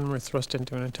of a sudden we're thrust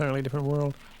into an entirely different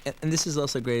world. And this is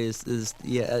also great.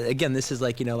 Again, this is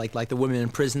like the women in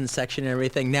prison section and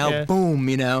everything. Now, boom,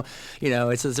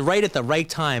 it's right at the right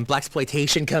time.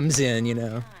 Blaxploitation comes in,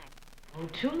 Oh,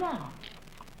 too long.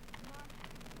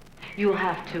 You'll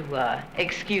have to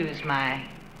excuse my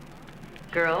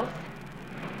girls,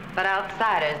 but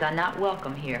outsiders are not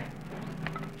welcome here.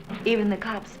 Even the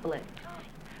cops split,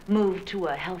 moved to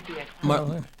a healthier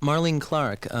climate. Marlene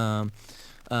Clark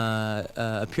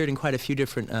appeared in quite a few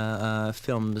different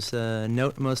films,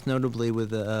 most notably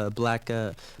with black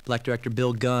director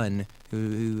Bill Gunn,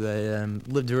 who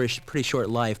lived a pretty short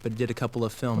life, but did a couple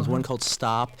of films. One called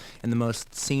Stop, and the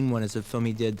most seen one is a film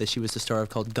he did that she was the star of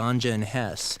called Ganja and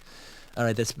Hess. All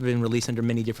right, that's been released under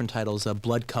many different titles,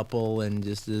 Blood Couple, and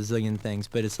just a zillion things.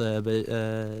 But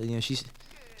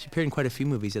she appeared in quite a few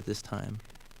movies at this time.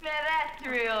 Now that's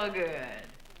real good.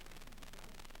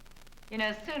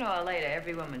 Sooner or later,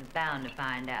 every woman's bound to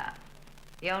find out.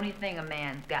 The only thing a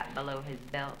man's got below his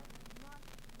belt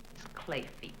is clay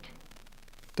feet.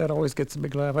 That always gets a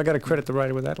big laugh. I got to credit the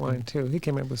writer with that line, too. He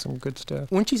came up with some good stuff.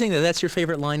 Weren't you saying that that's your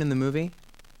favorite line in the movie?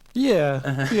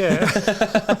 Yeah, yeah.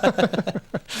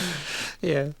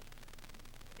 Yeah.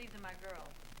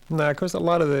 Now, of course, a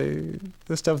lot of the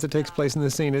stuff that takes place in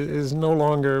this scene is no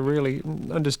longer really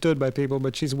understood by people.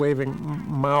 But she's waving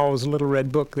Mao's little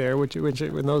red book there, which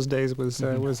in those days was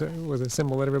a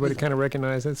symbol that everybody kind of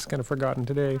recognized. It's kind of forgotten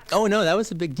today. Oh no, that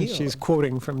was a big deal. And she's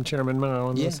quoting from Chairman Mao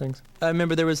and those things. I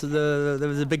remember there was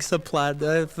a big subplot.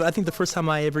 I think the first time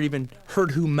I ever even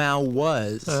heard who Mao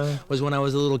was when I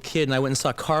was a little kid, and I went and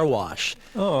saw Car Wash.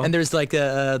 Oh. And there's like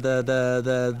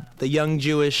the young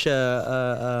Jewish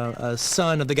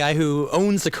son of the guy who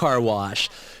owns the car wash,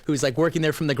 who's like working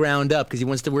there from the ground up because he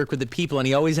wants to work with the people, and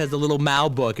he always has the little Mao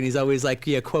book, and he's always like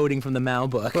quoting from the Mao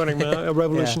book. Quoting Mao, a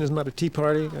revolution is not a tea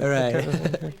party. All right.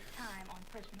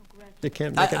 You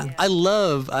can't. I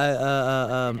love.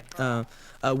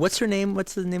 What's her name?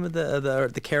 What's the name of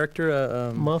the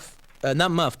character? Muff. Not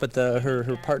Muff, but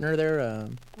her partner there.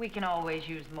 We can always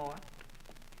use more.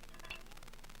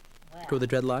 Girl with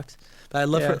the dreadlocks. But I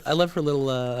love her. I love her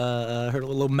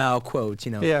little Mao quotes.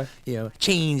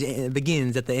 Change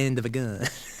begins at the end of a gun.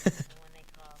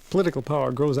 Political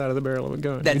power grows out of the barrel of a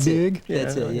gun. That's it.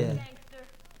 That's it. Yeah.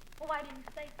 Well, why didn't you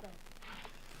say so?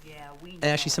 Yeah, we. And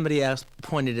actually, somebody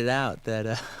pointed it out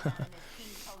that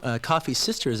Coffee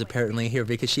Sisters apparently here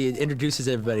because she introduces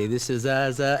everybody. This is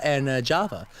and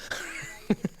Java.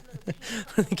 One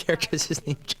of the characters is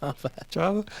named Java.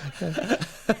 Java.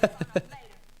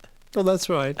 Oh, that's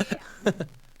right.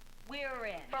 We're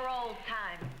in for old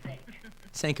time's sake.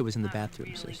 Sanka was in the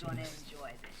bathroom, so she.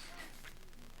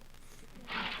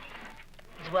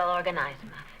 He's well organized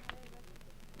enough.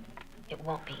 It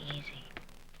won't be easy.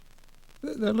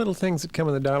 The little things that come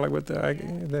in the dialogue with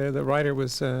the writer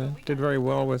did very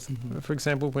well with, for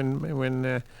example,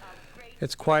 when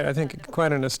it's quite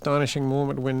an astonishing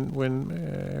moment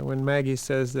when Maggie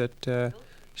says that.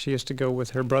 She used to go with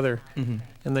her brother, and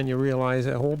then you realize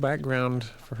a whole background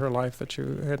for her life that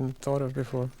you hadn't thought of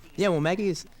before. Yeah, well,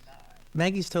 Maggie's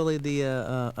totally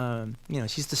the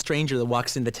she's the stranger that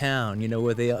walks into town,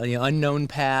 with the unknown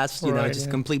past, just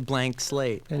complete blank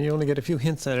slate. And you only get a few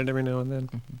hints at it every now and then.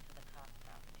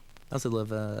 I also love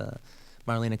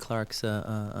Marlena Clark's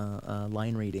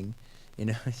line reading.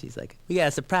 She's like, "We got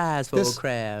a surprise for old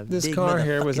Crab." This car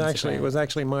here was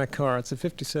actually my car. It's a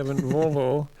 '57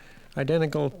 Volvo.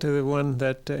 Identical to the one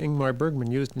that Ingmar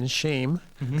Bergman used in Shame,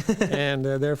 and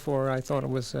therefore I thought it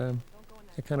was a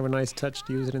kind of a nice touch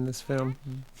to use it in this film.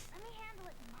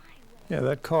 Yeah,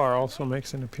 that car also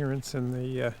makes an appearance in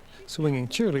the Swinging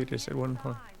Cheerleaders at one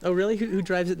point. Oh, really? Who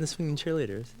drives it in the Swinging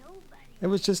Cheerleaders? It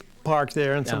was just parked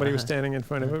there, and somebody was standing in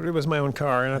front of it. It was my own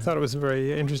car, and I thought it was a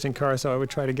very interesting car, so I would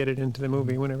try to get it into the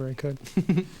movie whenever I could.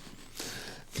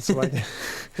 So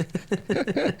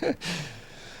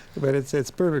but it's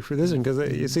perfect for this one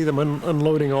because you see them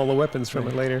unloading all the weapons from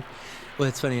it later. Well,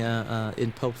 it's funny.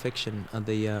 In Pulp Fiction,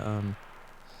 the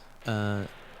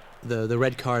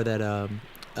red car that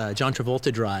John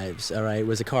Travolta drives, all right,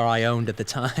 was a car I owned at the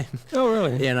time. Oh,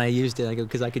 really? Yeah, and I used it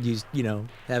because I could use,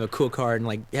 have a cool car and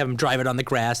have him drive it on the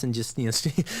grass and just,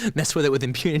 mess with it with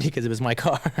impunity because it was my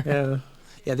car. Yeah.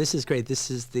 Yeah, this is great.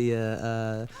 This is the.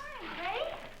 Where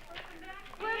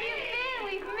have you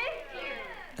been? We've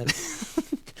missed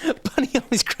you. Bunny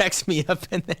always cracks me up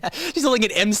in that. She's holding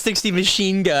an M60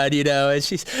 machine gun, and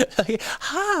she's like,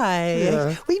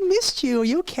 "Hi, we missed you. Are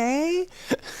you okay?"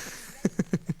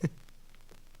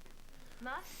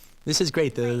 This is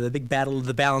great. The big battle of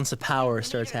the balance of power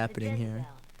starts happening here.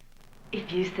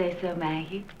 If you say so,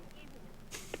 Maggie.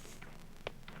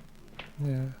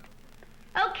 Yeah.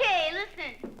 Okay,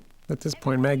 listen. At this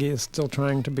point, Maggie is still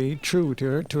trying to be true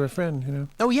to her friend, you know.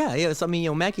 Oh yeah, yes. I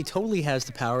mean, Maggie totally has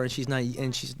the power, and she's not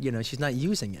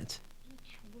using it.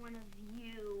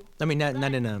 I mean, not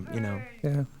in a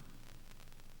yeah,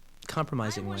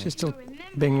 compromising way. She's still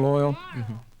being loyal.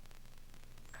 Mm-hmm.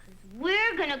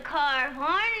 We're gonna carve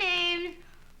our names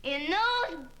in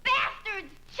those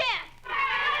bastards' chests.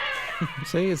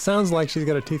 See, it sounds like she's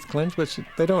got her teeth clenched, but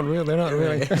they're not really.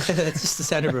 That's just the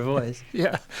sound of her voice.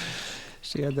 Yeah,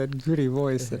 she had that gritty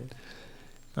voice that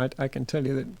I can tell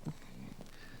you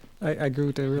that I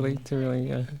grew to really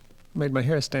made my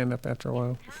hair stand up after a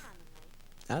while.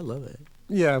 I love it.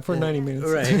 Yeah, for 90 minutes.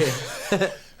 Right.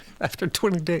 After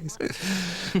 20 days,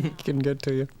 can get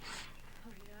to you.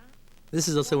 This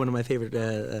is also one of my favorite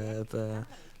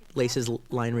Lace's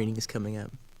line readings coming up.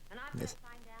 Yes.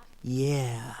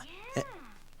 Yeah.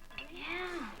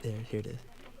 There, here it is.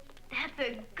 That's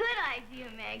a good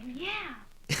idea, Meg. Yeah.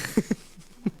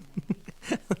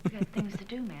 We got things to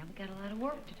do, man. We got a lot of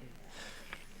work to do.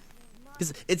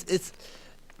 It's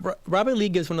Robert Lee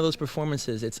gives one of those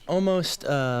performances. It's almost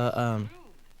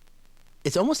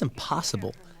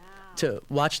impossible to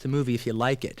watch the movie if you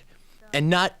like it and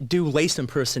not do Lace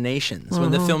impersonations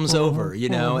when the film's over, you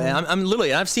know. And I'm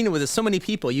literally, I've seen it with so many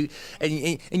people.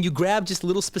 And you grab just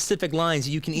little specific lines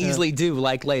you can easily do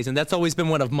like Lace, and that's always been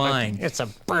one of mine. It's a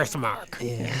birthmark.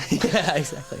 Yeah, yeah,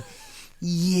 exactly.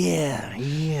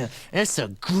 Yeah, that's a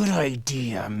good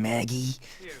idea, Maggie.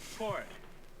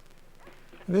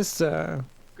 This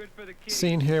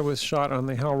scene here was shot on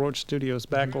the Hal Roach Studios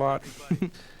back lot,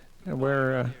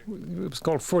 where it was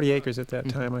called 40 Acres at that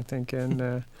time, I think,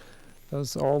 and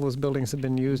all those buildings have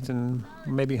been used in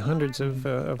maybe hundreds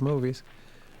of movies.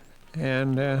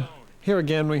 And here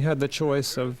again, we had the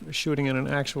choice of shooting in an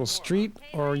actual street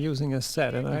or using a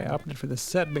set, and I opted for the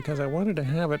set because I wanted to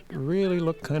have it really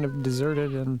look kind of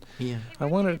deserted, and I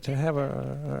wanted it to have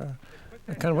a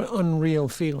kind of an unreal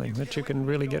feeling that you can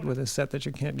really get with a set that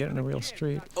you can't get in a real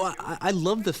street. Well, I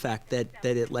love the fact that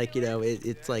it like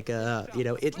it's like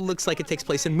it looks like it takes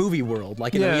place in movie world,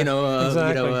 like exactly.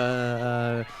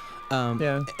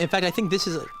 In fact, I think this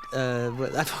is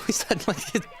I've always had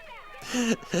like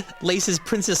Lace's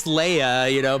Princess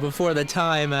Leia, before the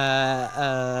time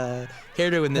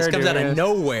hairdo, and this comes out of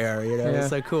nowhere, it's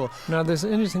so cool. Now there's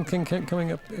an interesting thing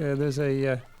coming up. There's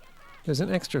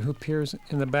an extra who appears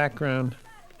in the background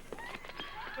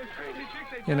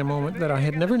in a moment that I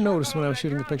had never noticed when I was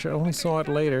shooting the picture. I only saw it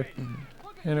later,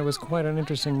 and it was quite an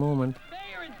interesting moment.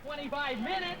 Mayor in 25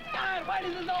 minutes? God, why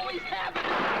does this always happen?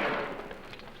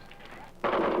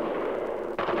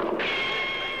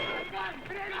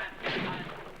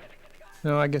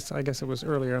 No, I guess it was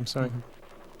earlier. I'm sorry.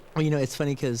 Well, it's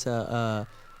funny because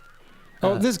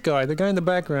this guy, the guy in the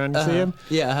background, you see him?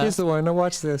 Yeah. He's the one. Now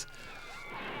watch this.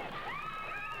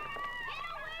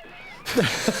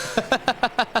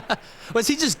 Was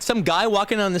he just some guy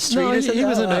walking on the street? No, or something? he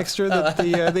was an extra that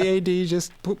the AD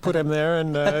just put him there,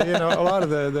 and a lot of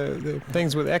the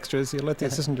things with extras, you let the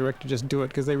assistant director just do it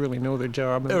because they really know their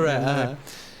job. And,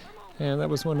 and that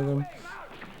was one of them.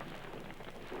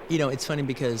 It's funny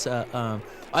because I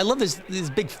love this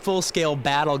big full-scale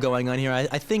battle going on here.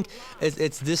 I think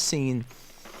it's this scene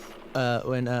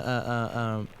when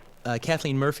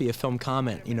Kathleen Murphy of Film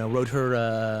Comment, wrote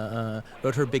her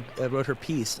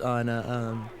piece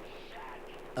on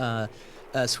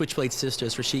Switchblade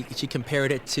Sisters, where she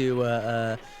compared it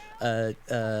to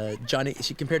Johnny.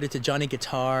 She compared it to Johnny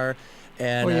Guitar.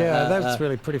 And, that's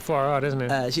really pretty far out, isn't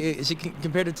it? She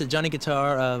compared it to Johnny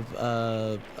Guitar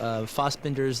of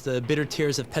Fassbinder's The Bitter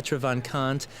Tears of Petra von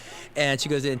Kant, and she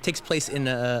goes, it takes place in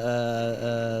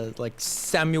like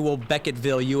Samuel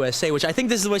Becketttville, USA, which I think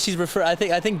this is what she's referring.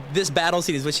 I think this battle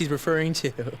scene is what she's referring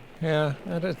to. Yeah,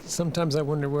 sometimes I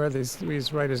wonder where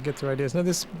these writers get their ideas. Now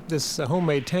this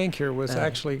homemade tank here was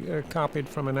actually copied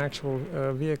from an actual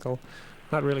vehicle.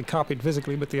 Not really copied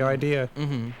physically, but the idea.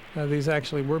 These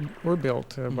actually were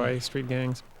built by street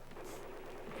gangs.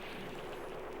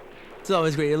 It's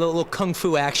always great. A little kung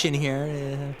fu action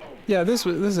here. Yeah, this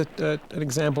is an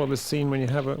example of a scene when you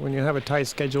have a tight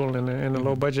schedule and a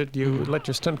low budget. You let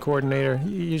your stunt coordinator,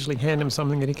 you usually hand him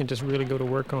something that he can just really go to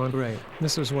work on. Right.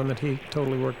 This was one that he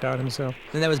totally worked out himself.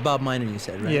 And that was Bob Miner, you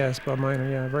said, right? Yes, Bob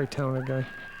Miner. Yeah, very talented guy.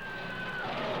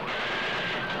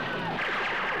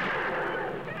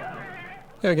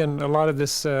 Again, a lot of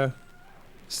this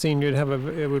scene,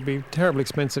 it would be terribly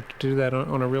expensive to do that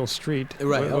on a real street,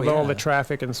 Right. with all the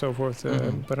traffic and so forth.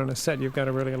 But on a set, you've got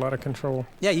a lot of control.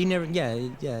 Yeah, you never. Yeah.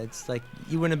 It's like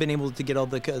you wouldn't have been able to get all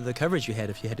the coverage you had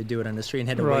if you had to do it on the street and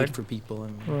had to wait for people.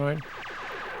 Right.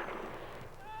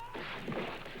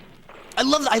 I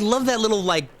love that little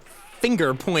like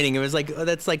finger pointing. It was like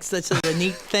that's like such a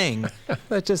neat thing.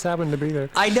 That just happened to be there.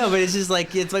 I know, but it's just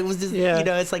like it's like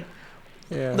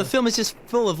the film is just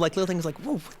full of like little things like,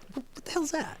 whoa, what the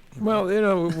hell's that? Well,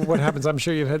 what happens, I'm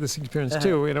sure you've had this experience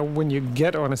too, when you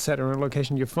get on a set or a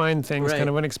location, you find things kind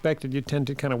of unexpected, you tend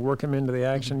to kind of work them into the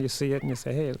action, you see it and you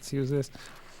say, hey, let's use this.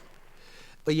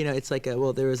 But it's like there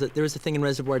was a thing in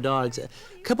Reservoir Dogs. A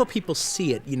couple people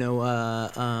see it,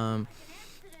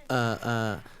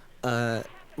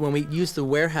 when we used the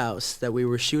warehouse that we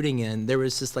were shooting in, there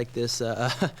was just like this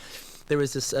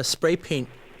spray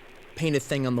painted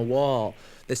thing on the wall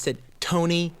that said,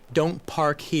 "Tony, don't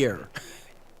park here."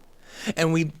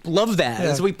 And we love that.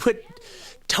 Yeah. So we put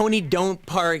Tony, don't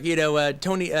park,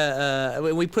 Tony,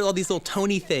 we put all these little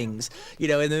Tony things,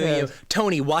 and then,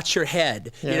 Tony, watch your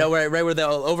head, right where the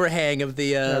overhang of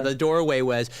the doorway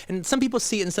was. And some people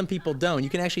see it and some people don't. You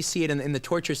can actually see it in the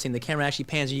torture scene. The camera actually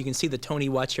pans and you can see the Tony,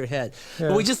 watch your head. Yeah.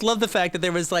 But we just love the fact that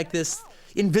there was like this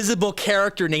invisible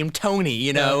character named Tony,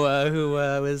 who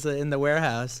was in the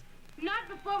warehouse. Not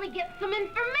before we get some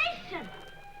information.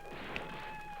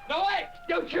 No, wait!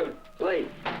 Don't shoot! Please!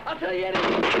 I'll tell you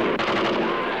anything.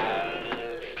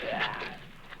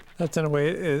 That's in a way,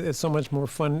 it's so much more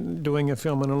fun doing a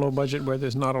film on a low budget where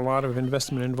there's not a lot of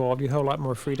investment involved. You have a lot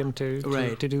more freedom to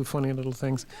do funny little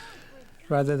things.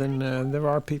 Rather than, there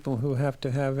are people who have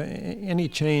to have any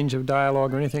change of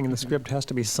dialogue or anything in the script has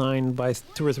to be signed by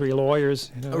 2 or 3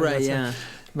 lawyers.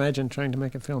 Imagine trying to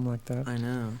make a film like that. I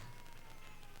know.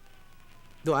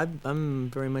 Though I'm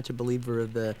very much a believer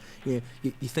of the, you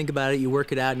think about it, you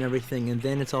work it out and everything, and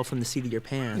then it's all from the seat of your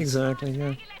pants. Exactly,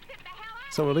 yeah.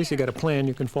 So at least you got a plan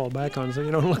you can fall back on, so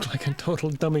you don't look like a total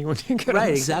dummy when you get on Right,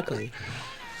 set. exactly.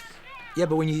 Yeah,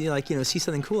 but when you see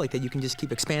something cool like that, you can just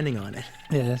keep expanding on it.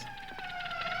 Yes.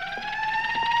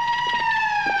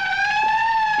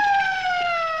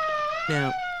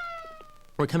 Now,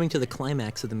 we're coming to the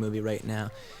climax of the movie right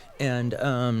now, and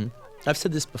I've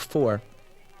said this before.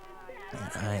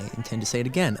 And I intend to say it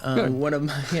again. One of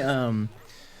my,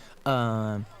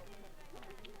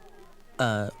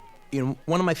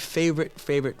 one of my favorite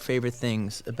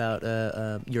things about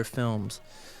your films,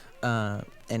 and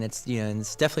it's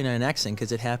it's definitely not an accident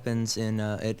because it happens in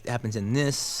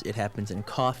this, it happens in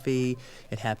Coffee,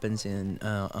 it happens in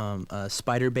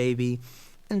Spider Baby,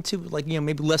 and to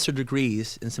maybe lesser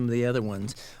degrees in some of the other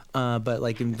ones, but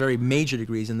like in very major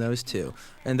degrees in those 2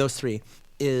 and those 3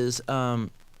 is.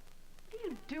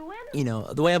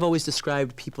 The way I've always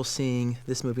described people seeing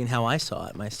this movie and how I saw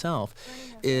it myself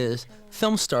is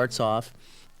film starts off,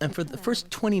 and for the first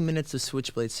 20 minutes of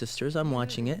Switchblade Sisters, I'm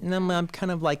watching it, and I'm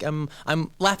kind of like, I'm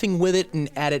laughing with it and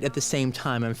at it at the same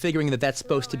time. I'm figuring that that's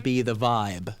supposed to be the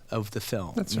vibe of the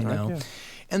film, That's right, yeah.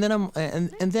 And then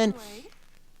and then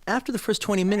after the first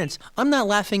 20 minutes, I'm not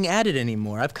laughing at it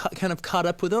anymore. I've kind of caught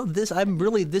up with, this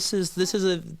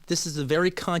is a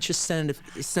very conscious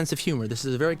sense of humor. This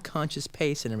is a very conscious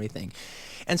pace and everything.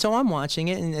 And so I'm watching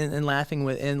it and laughing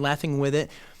with it.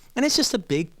 And it's just a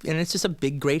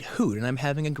big great hoot, and I'm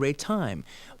having a great time.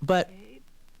 But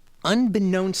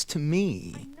unbeknownst to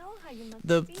me,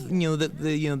 the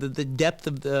depth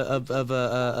of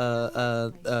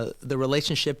the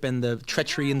relationship and the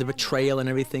treachery and the betrayal and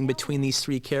everything between these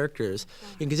 3 characters,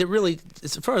 because it really,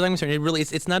 as far as I'm concerned,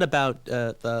 it's not about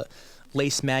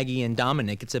Lace, Maggie, and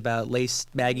Dominic. It's about Lace,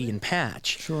 Maggie, and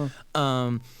Patch. Sure.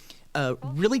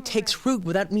 Really takes root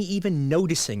without me even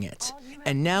noticing it.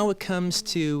 And now it comes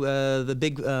to the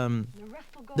big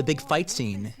fight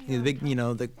scene,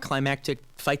 the climactic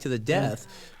fight to the death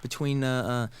between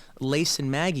Lace and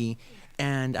Maggie.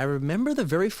 And I remember the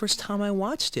very first time I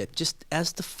watched it, just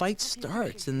as the fight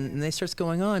starts and it starts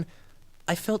going on,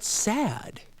 I felt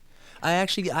sad.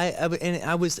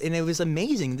 It was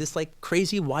amazing. This like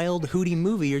crazy, wild, hooty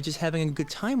movie. You're just having a good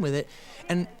time with it.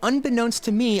 And unbeknownst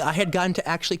to me, I had gotten to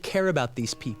actually care about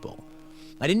these people.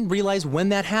 I didn't realize when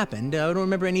that happened. I don't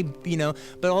remember any,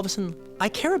 but all of a sudden I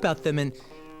care about them, and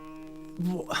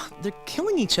they're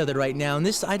killing each other right now. And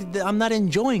I'm not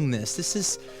enjoying this. This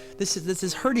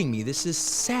is hurting me. This is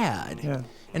sad. Yeah.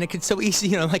 And it could so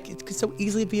easily, it could so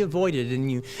easily be avoided.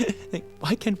 And you think,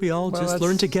 why can't we all just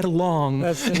learn to get along?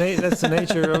 That's the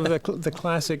nature of the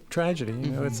classic tragedy.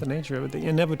 It's the nature of it, the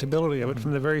inevitability of it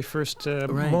from the very first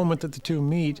moment that the 2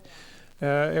 meet.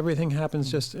 everything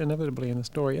happens just inevitably in the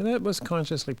story, and that was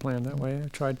consciously planned that way. I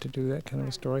tried to do that kind of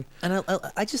a story. And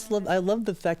I just love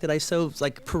the fact that I so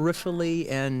like peripherally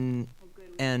and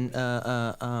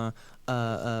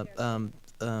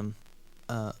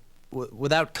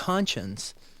without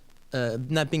conscience,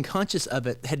 not being conscious of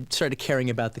it, had started caring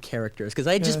about the characters because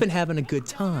I had just been having a good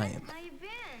time.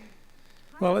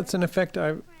 Well, it's an effect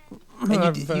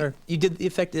you did the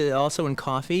effect also in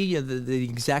Coffee, the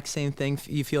exact same thing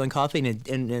you feel in Coffee,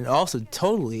 and also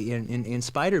totally in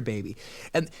Spider Baby.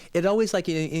 And it always, like,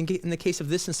 in the case of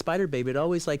this and Spider Baby, it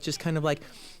always, like, just kind of like,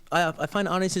 I find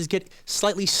audiences get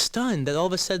slightly stunned that all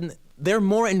of a sudden they're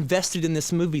more invested in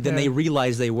this movie than they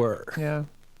realize they were. Yeah.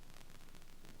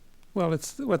 Well,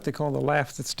 it's what they call the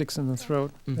laugh that sticks in the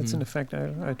throat. That's an effect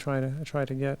I try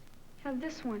to get. Have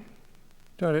this one.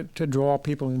 To draw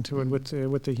people into it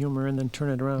with the humor, and then turn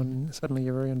it around, and suddenly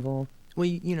you're very involved. Well,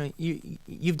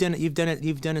 you've done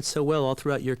it so well all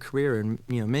throughout your career, and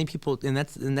many people, and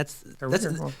that's about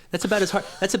as hard.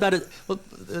 That's about as well.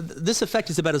 This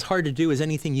effect is about as hard to do as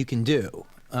anything you can do.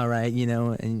 All right,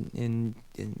 and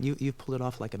you pulled it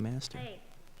off like a master. Hey,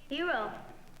 hero,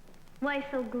 why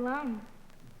so glum?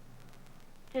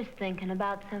 Just thinking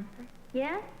about something.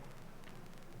 Yeah?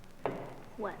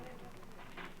 What?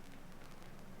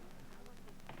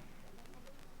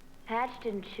 Patch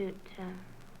didn't shoot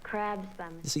crabs by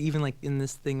mistake. So even like in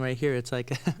this thing right here, it's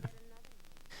like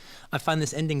I find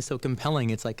this ending so compelling.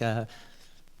 It's like I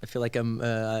feel like I'm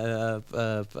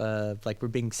like we're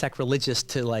being sacrilegious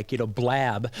to, like,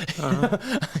 blab over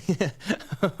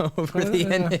the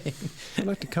ending. I'd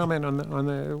like to comment on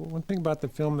the one thing about the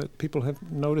film that people have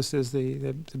noticed is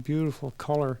the beautiful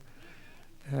color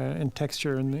and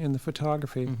texture in the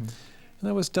photography. And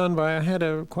that was done by, I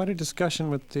had quite a discussion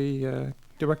with the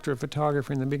director of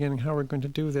photography in the beginning, how we're going to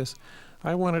do this.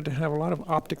 I wanted to have a lot of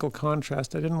optical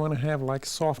contrast. I didn't want to have like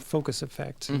soft focus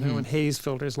effects, and haze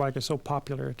filters like are so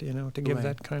popular, to give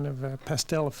that kind of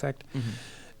pastel effect.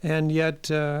 And yet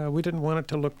we didn't want it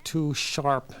to look too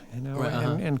sharp,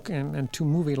 and too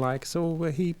movie-like. So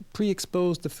he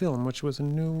pre-exposed the film, which was a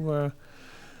new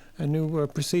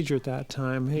procedure at that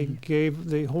time. He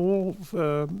gave the whole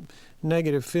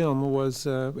negative film was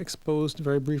exposed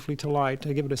very briefly to light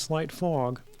to give it a slight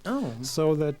fog. Oh.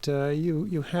 So that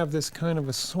you have this kind of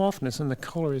a softness in the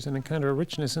colors and a kind of a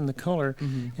richness in the color,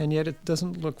 and yet it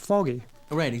doesn't look foggy.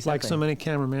 Right, exactly. Like so many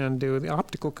cameramen do. The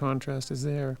optical contrast is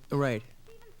there. Right.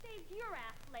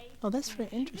 Oh, that's very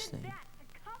interesting.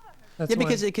 That's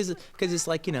because it's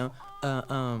like,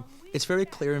 it's very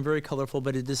clear and very colorful,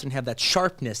 but it doesn't have that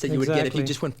sharpness that you would get if you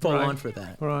just went full on for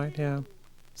that. Right, yeah.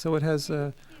 So it has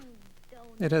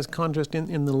contrast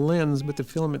in the lens, but the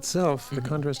film itself, the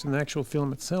contrast in the actual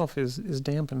film itself is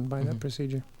dampened by that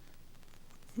procedure.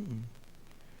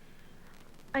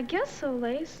 I guess so,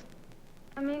 Lace.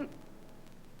 I mean,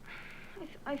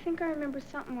 I think I remember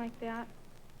something like that.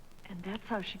 And that's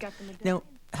how she got the medallion. Now,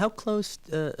 how close,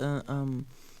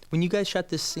 when you guys shot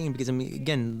this scene, because I mean,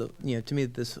 again, to me,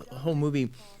 this whole movie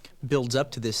builds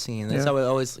up to this scene. That's how I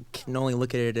always can only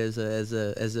look at it as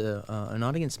an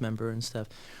audience member and stuff.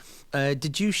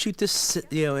 Did you shoot this,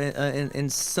 in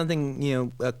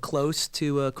something, close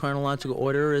to chronological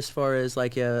order as far as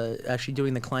like actually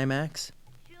doing the climax?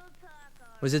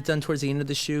 Was it done towards the end of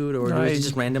the shoot, or was it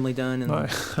just randomly done? I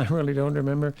really don't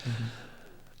remember.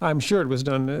 I'm sure it was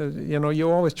done.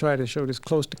 You always try to show it as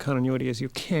close to continuity as you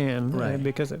can,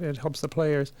 because it helps the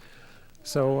players.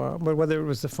 So, but whether it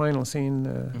was the final scene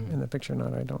in the picture or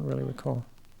not, I don't really recall.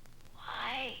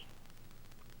 Why?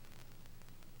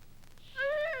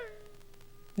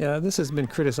 Yeah, this has been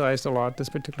criticized a lot, this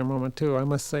particular moment, too. I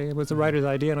must say, it was the writer's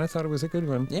idea, and I thought it was a good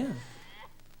one. Yeah.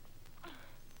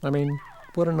 I mean,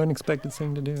 what an unexpected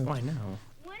thing to do. Oh, I know.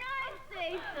 When I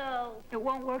say so. It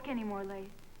won't work anymore, Lace.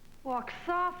 Walk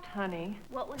soft, honey.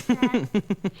 What was that?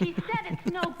 She said it's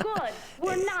no good.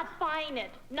 We're not buying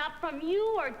it. Not from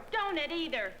you, or don't it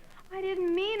either. I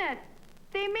didn't mean it.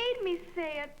 They made me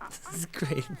say it. This is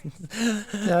great.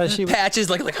 Patch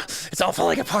is like, it's all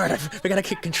falling apart. We gotta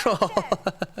keep control.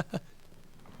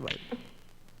 Right.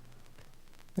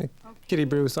 Kitty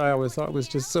Bruce, I always thought was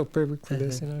just so perfect for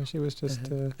this. She was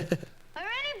just. Or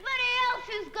anybody else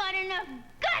who's got enough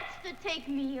guts to take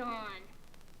me on.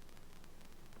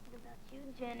 What about you,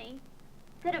 Jenny?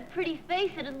 Got a pretty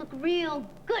face that'd look real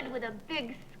good with a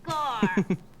big scar.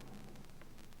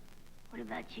 What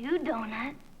about you,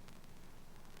 Donut?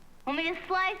 Want me to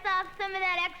slice off some of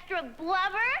that extra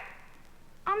blubber?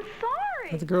 I'm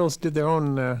sorry. The girls did their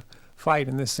own fight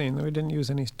in this scene. We didn't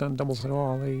use any stunt doubles at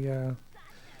all. The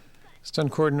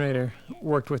stunt coordinator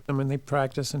worked with them, and they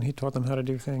practiced, and he taught them how to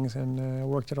do things and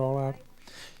worked it all out.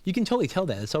 You can totally tell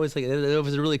that. It's always like it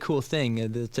was a really cool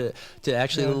thing to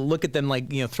actually look at them like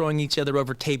throwing each other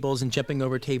over tables and jumping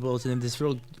over tables and this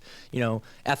real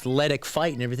athletic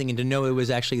fight and everything, and to know it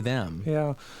was actually them.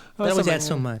 Yeah, that always adds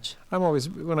so much. I'm always,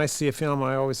 when I see a film,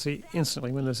 I always see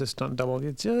instantly when there's a stunt double.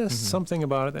 It's just something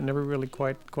about it that never really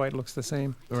quite looks the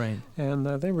same. Right. And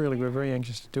they really were very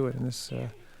anxious to do it in this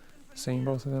scene,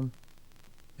 both of them.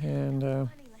 And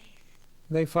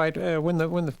they fight when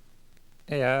the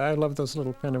yeah, I love those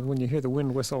little kind of when you hear the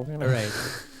wind whistle. Right.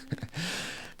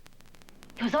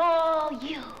 It was all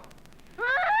you.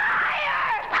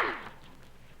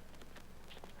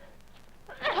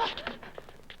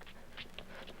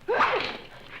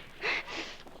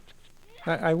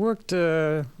 I worked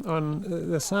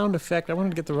on the sound effect. I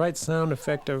wanted to get the right sound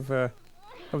effect of the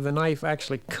knife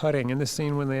actually cutting in this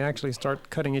scene when they actually start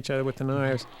cutting each other with the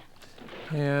knives.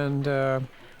 And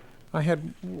I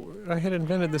had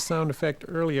invented the sound effect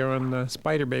earlier on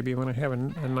Spider Baby when I have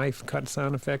a knife cut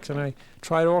sound effects, and I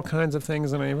tried all kinds of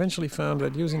things, and I eventually found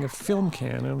that using a film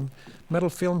can, a metal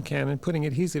film can, and putting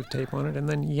adhesive tape on it, and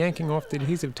then yanking off the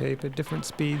adhesive tape at different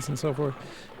speeds and so forth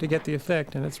to get the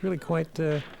effect. And it's really quite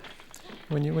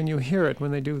when you hear it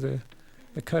when they do the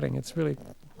cutting, it's really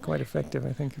quite effective,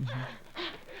 I think.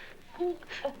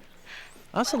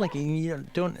 Also, like, you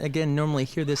don't again normally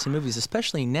hear this in movies,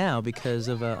 especially now because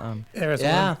of There's one. There's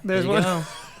there you one. go.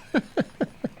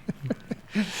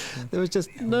 There was just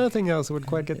nothing else that would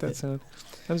quite get that sound.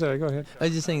 I'm sorry, go ahead. I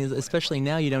was just saying, especially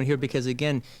now you don't hear, because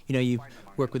again, you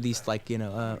work with these like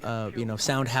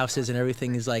sound houses and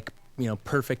everything is like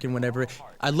perfect and whatever.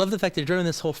 I love the fact that during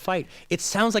this whole fight, it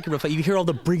sounds like a real fight. You hear all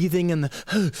the breathing and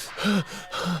the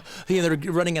they're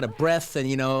running out of breath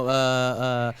and all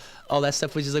that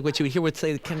stuff, which is like what you would hear would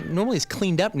say normally is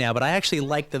cleaned up now, but I actually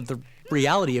like the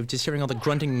reality of just hearing all the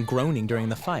grunting and groaning during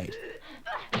the fight.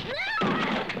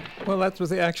 Well, that was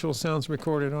the actual sounds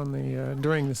recorded on the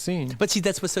during the scene. But see,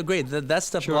 that's what's so great. That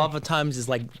stuff Sure. a lot of times is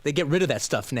like they get rid of that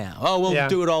stuff now. Oh, we'll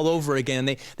do it all over again.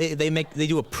 They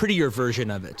do a prettier version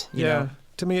of it. You know?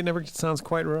 To me, it never sounds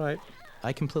quite right.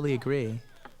 I completely agree.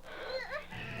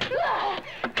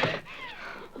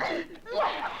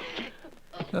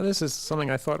 Now, this is something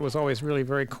I thought was always really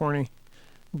very corny,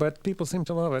 but people seem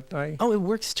to love it. It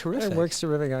works terrific. It works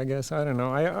terrific, I guess. I don't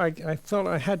know. I felt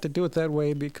I had to do it that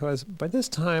way because by this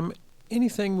time,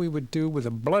 anything we would do with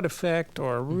a blood effect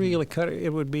or really cut it, it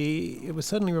would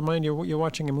suddenly remind you you're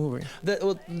watching a movie.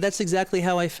 That's exactly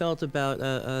how I felt about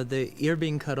the ear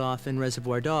being cut off in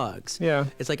Reservoir Dogs. Yeah.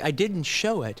 It's like I didn't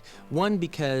show it. One,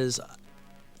 because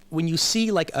when you see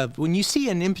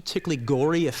an in particularly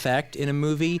gory effect in a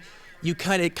movie, it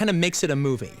kind of makes it a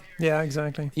movie. Yeah,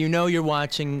 exactly. You're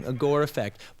watching a gore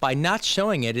effect. By not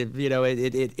showing it, you'd be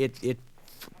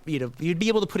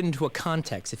able to put it into a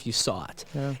context if you saw it.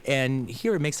 Yeah. And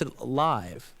here it makes it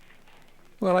alive.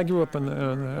 Well, I grew up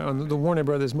on the Warner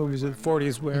Brothers movies of the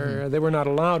 40s where they were not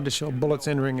allowed to show bullets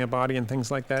entering a body and things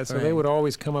like that. So they would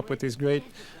always come up with these great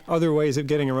other ways of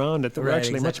getting around it that were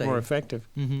actually much more effective.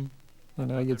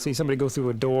 Mm-hmm. You'd see somebody go through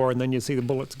a door, and then you'd see the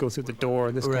bullets go through the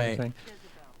door, this kind of thing.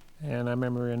 And I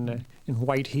remember in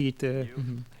White Heat, the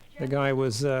guy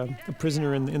was a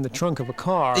prisoner in the trunk of a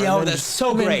car. Oh, that's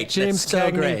so great. James That's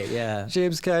so Cagney, great, yeah.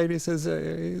 James Cagney says,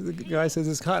 the guy says,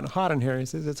 it's hot in here. He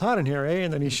says, it's hot in here, eh?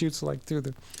 And then he shoots like through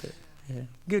the...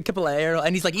 Get a couple of arrows,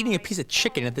 and he's like eating a piece of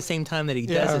chicken at the same time that he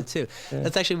does it too. Yeah.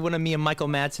 That's actually one of me and Michael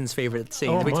Madsen's favorite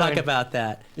scenes. Oh, we mine. talk about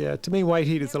that. Yeah, to me, White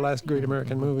Heat is the last great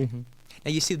American movie. Now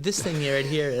you see this thing right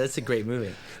here. That's a great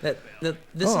movie. This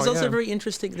is also very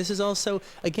interesting. This is also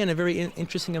again a very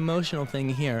interesting emotional thing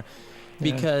here,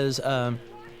 because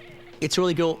it's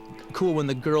really cool when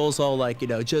the girls all like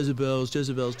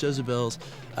Jezebels,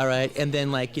 all right, and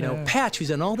then like Patch, who's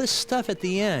done all this stuff at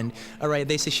the end, all right.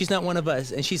 They say she's not one of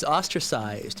us, and she's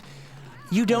ostracized.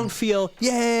 You don't feel,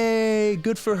 yay,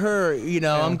 good for her.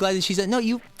 I'm glad that she's. No,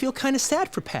 you feel kind of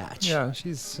sad for Patch. Yeah,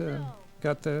 she's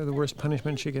got the worst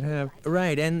punishment she could have.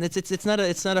 Right, and it's not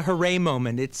a hooray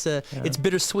moment. It's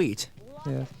bittersweet.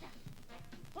 Yeah.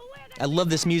 I love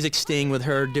this music sting with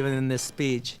her doing this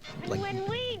speech. When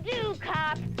we do,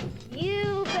 cops,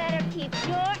 you better keep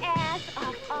your ass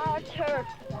off our turf,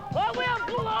 or we'll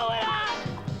blow it up.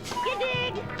 You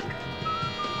dig?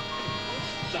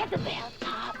 Jezebel,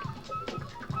 cop.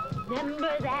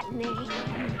 Remember that name.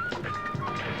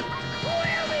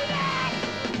 We'll be back.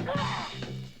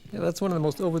 Yeah, that's one of the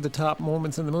most over-the-top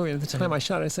moments in the movie. At the time I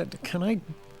shot it, I said, can I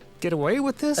get away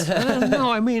with this? I don't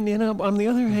know. I mean, on the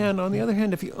other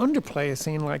hand, if you underplay a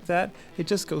scene like that, it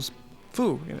just goes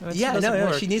foo.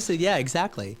 She needs to,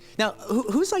 exactly. Now,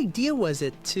 whose idea was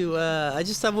it to,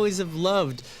 I've always have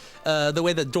loved the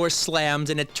way the door slams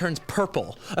and it turns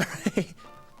purple. All right.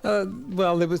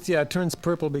 Well, it turns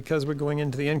purple because we're going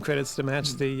into the end credits to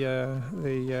match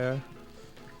the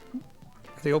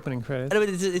opening credits.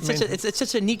 It's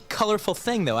such a neat, colorful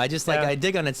thing, though. I just I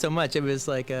dig on it so much. It was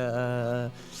like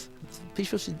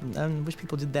people should. I wish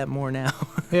people did that more now.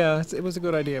 Yeah, it was a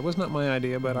good idea. It was not my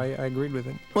idea, but I agreed with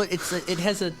it. Well, it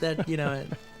has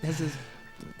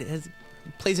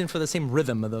plays in for the same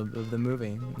rhythm of the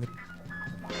movie.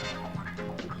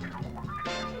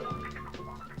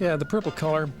 Yeah, the purple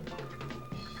color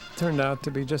turned out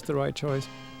to be just the right choice.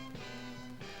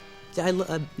 I'm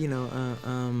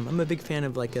a big fan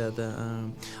of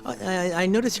I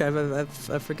noticed here.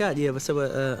 I forgot. Yeah,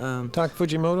 so Tak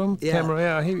Fujimoto, yeah. camera.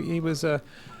 Yeah, he was a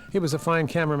fine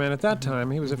cameraman at that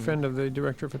time. He was a friend of the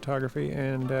director of photography,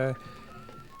 and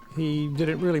he did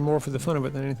it really more for the fun of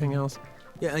it than anything else.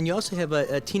 Yeah, and you also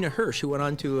have Tina Hirsch, who went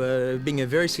on to being a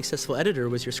very successful editor,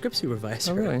 was your script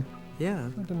supervisor. Oh, really? Yeah.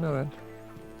 I didn't know that.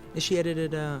 She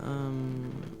edited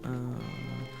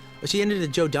she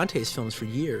edited Joe Dante's films for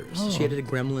years. Oh. She edited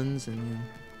Gremlins, and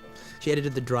she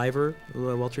edited The Driver,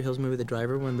 Walter Hill's movie The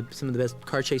Driver, some of the best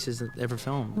car chases ever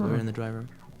filmed were in The Driver.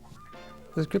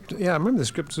 The script, I remember the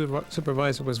script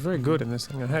supervisor was very good in this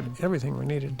thing. I had everything we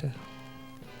needed to.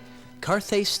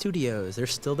 Carthay Studios, they're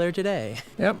still there today.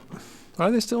 Yep. Are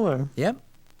they still there? Yep.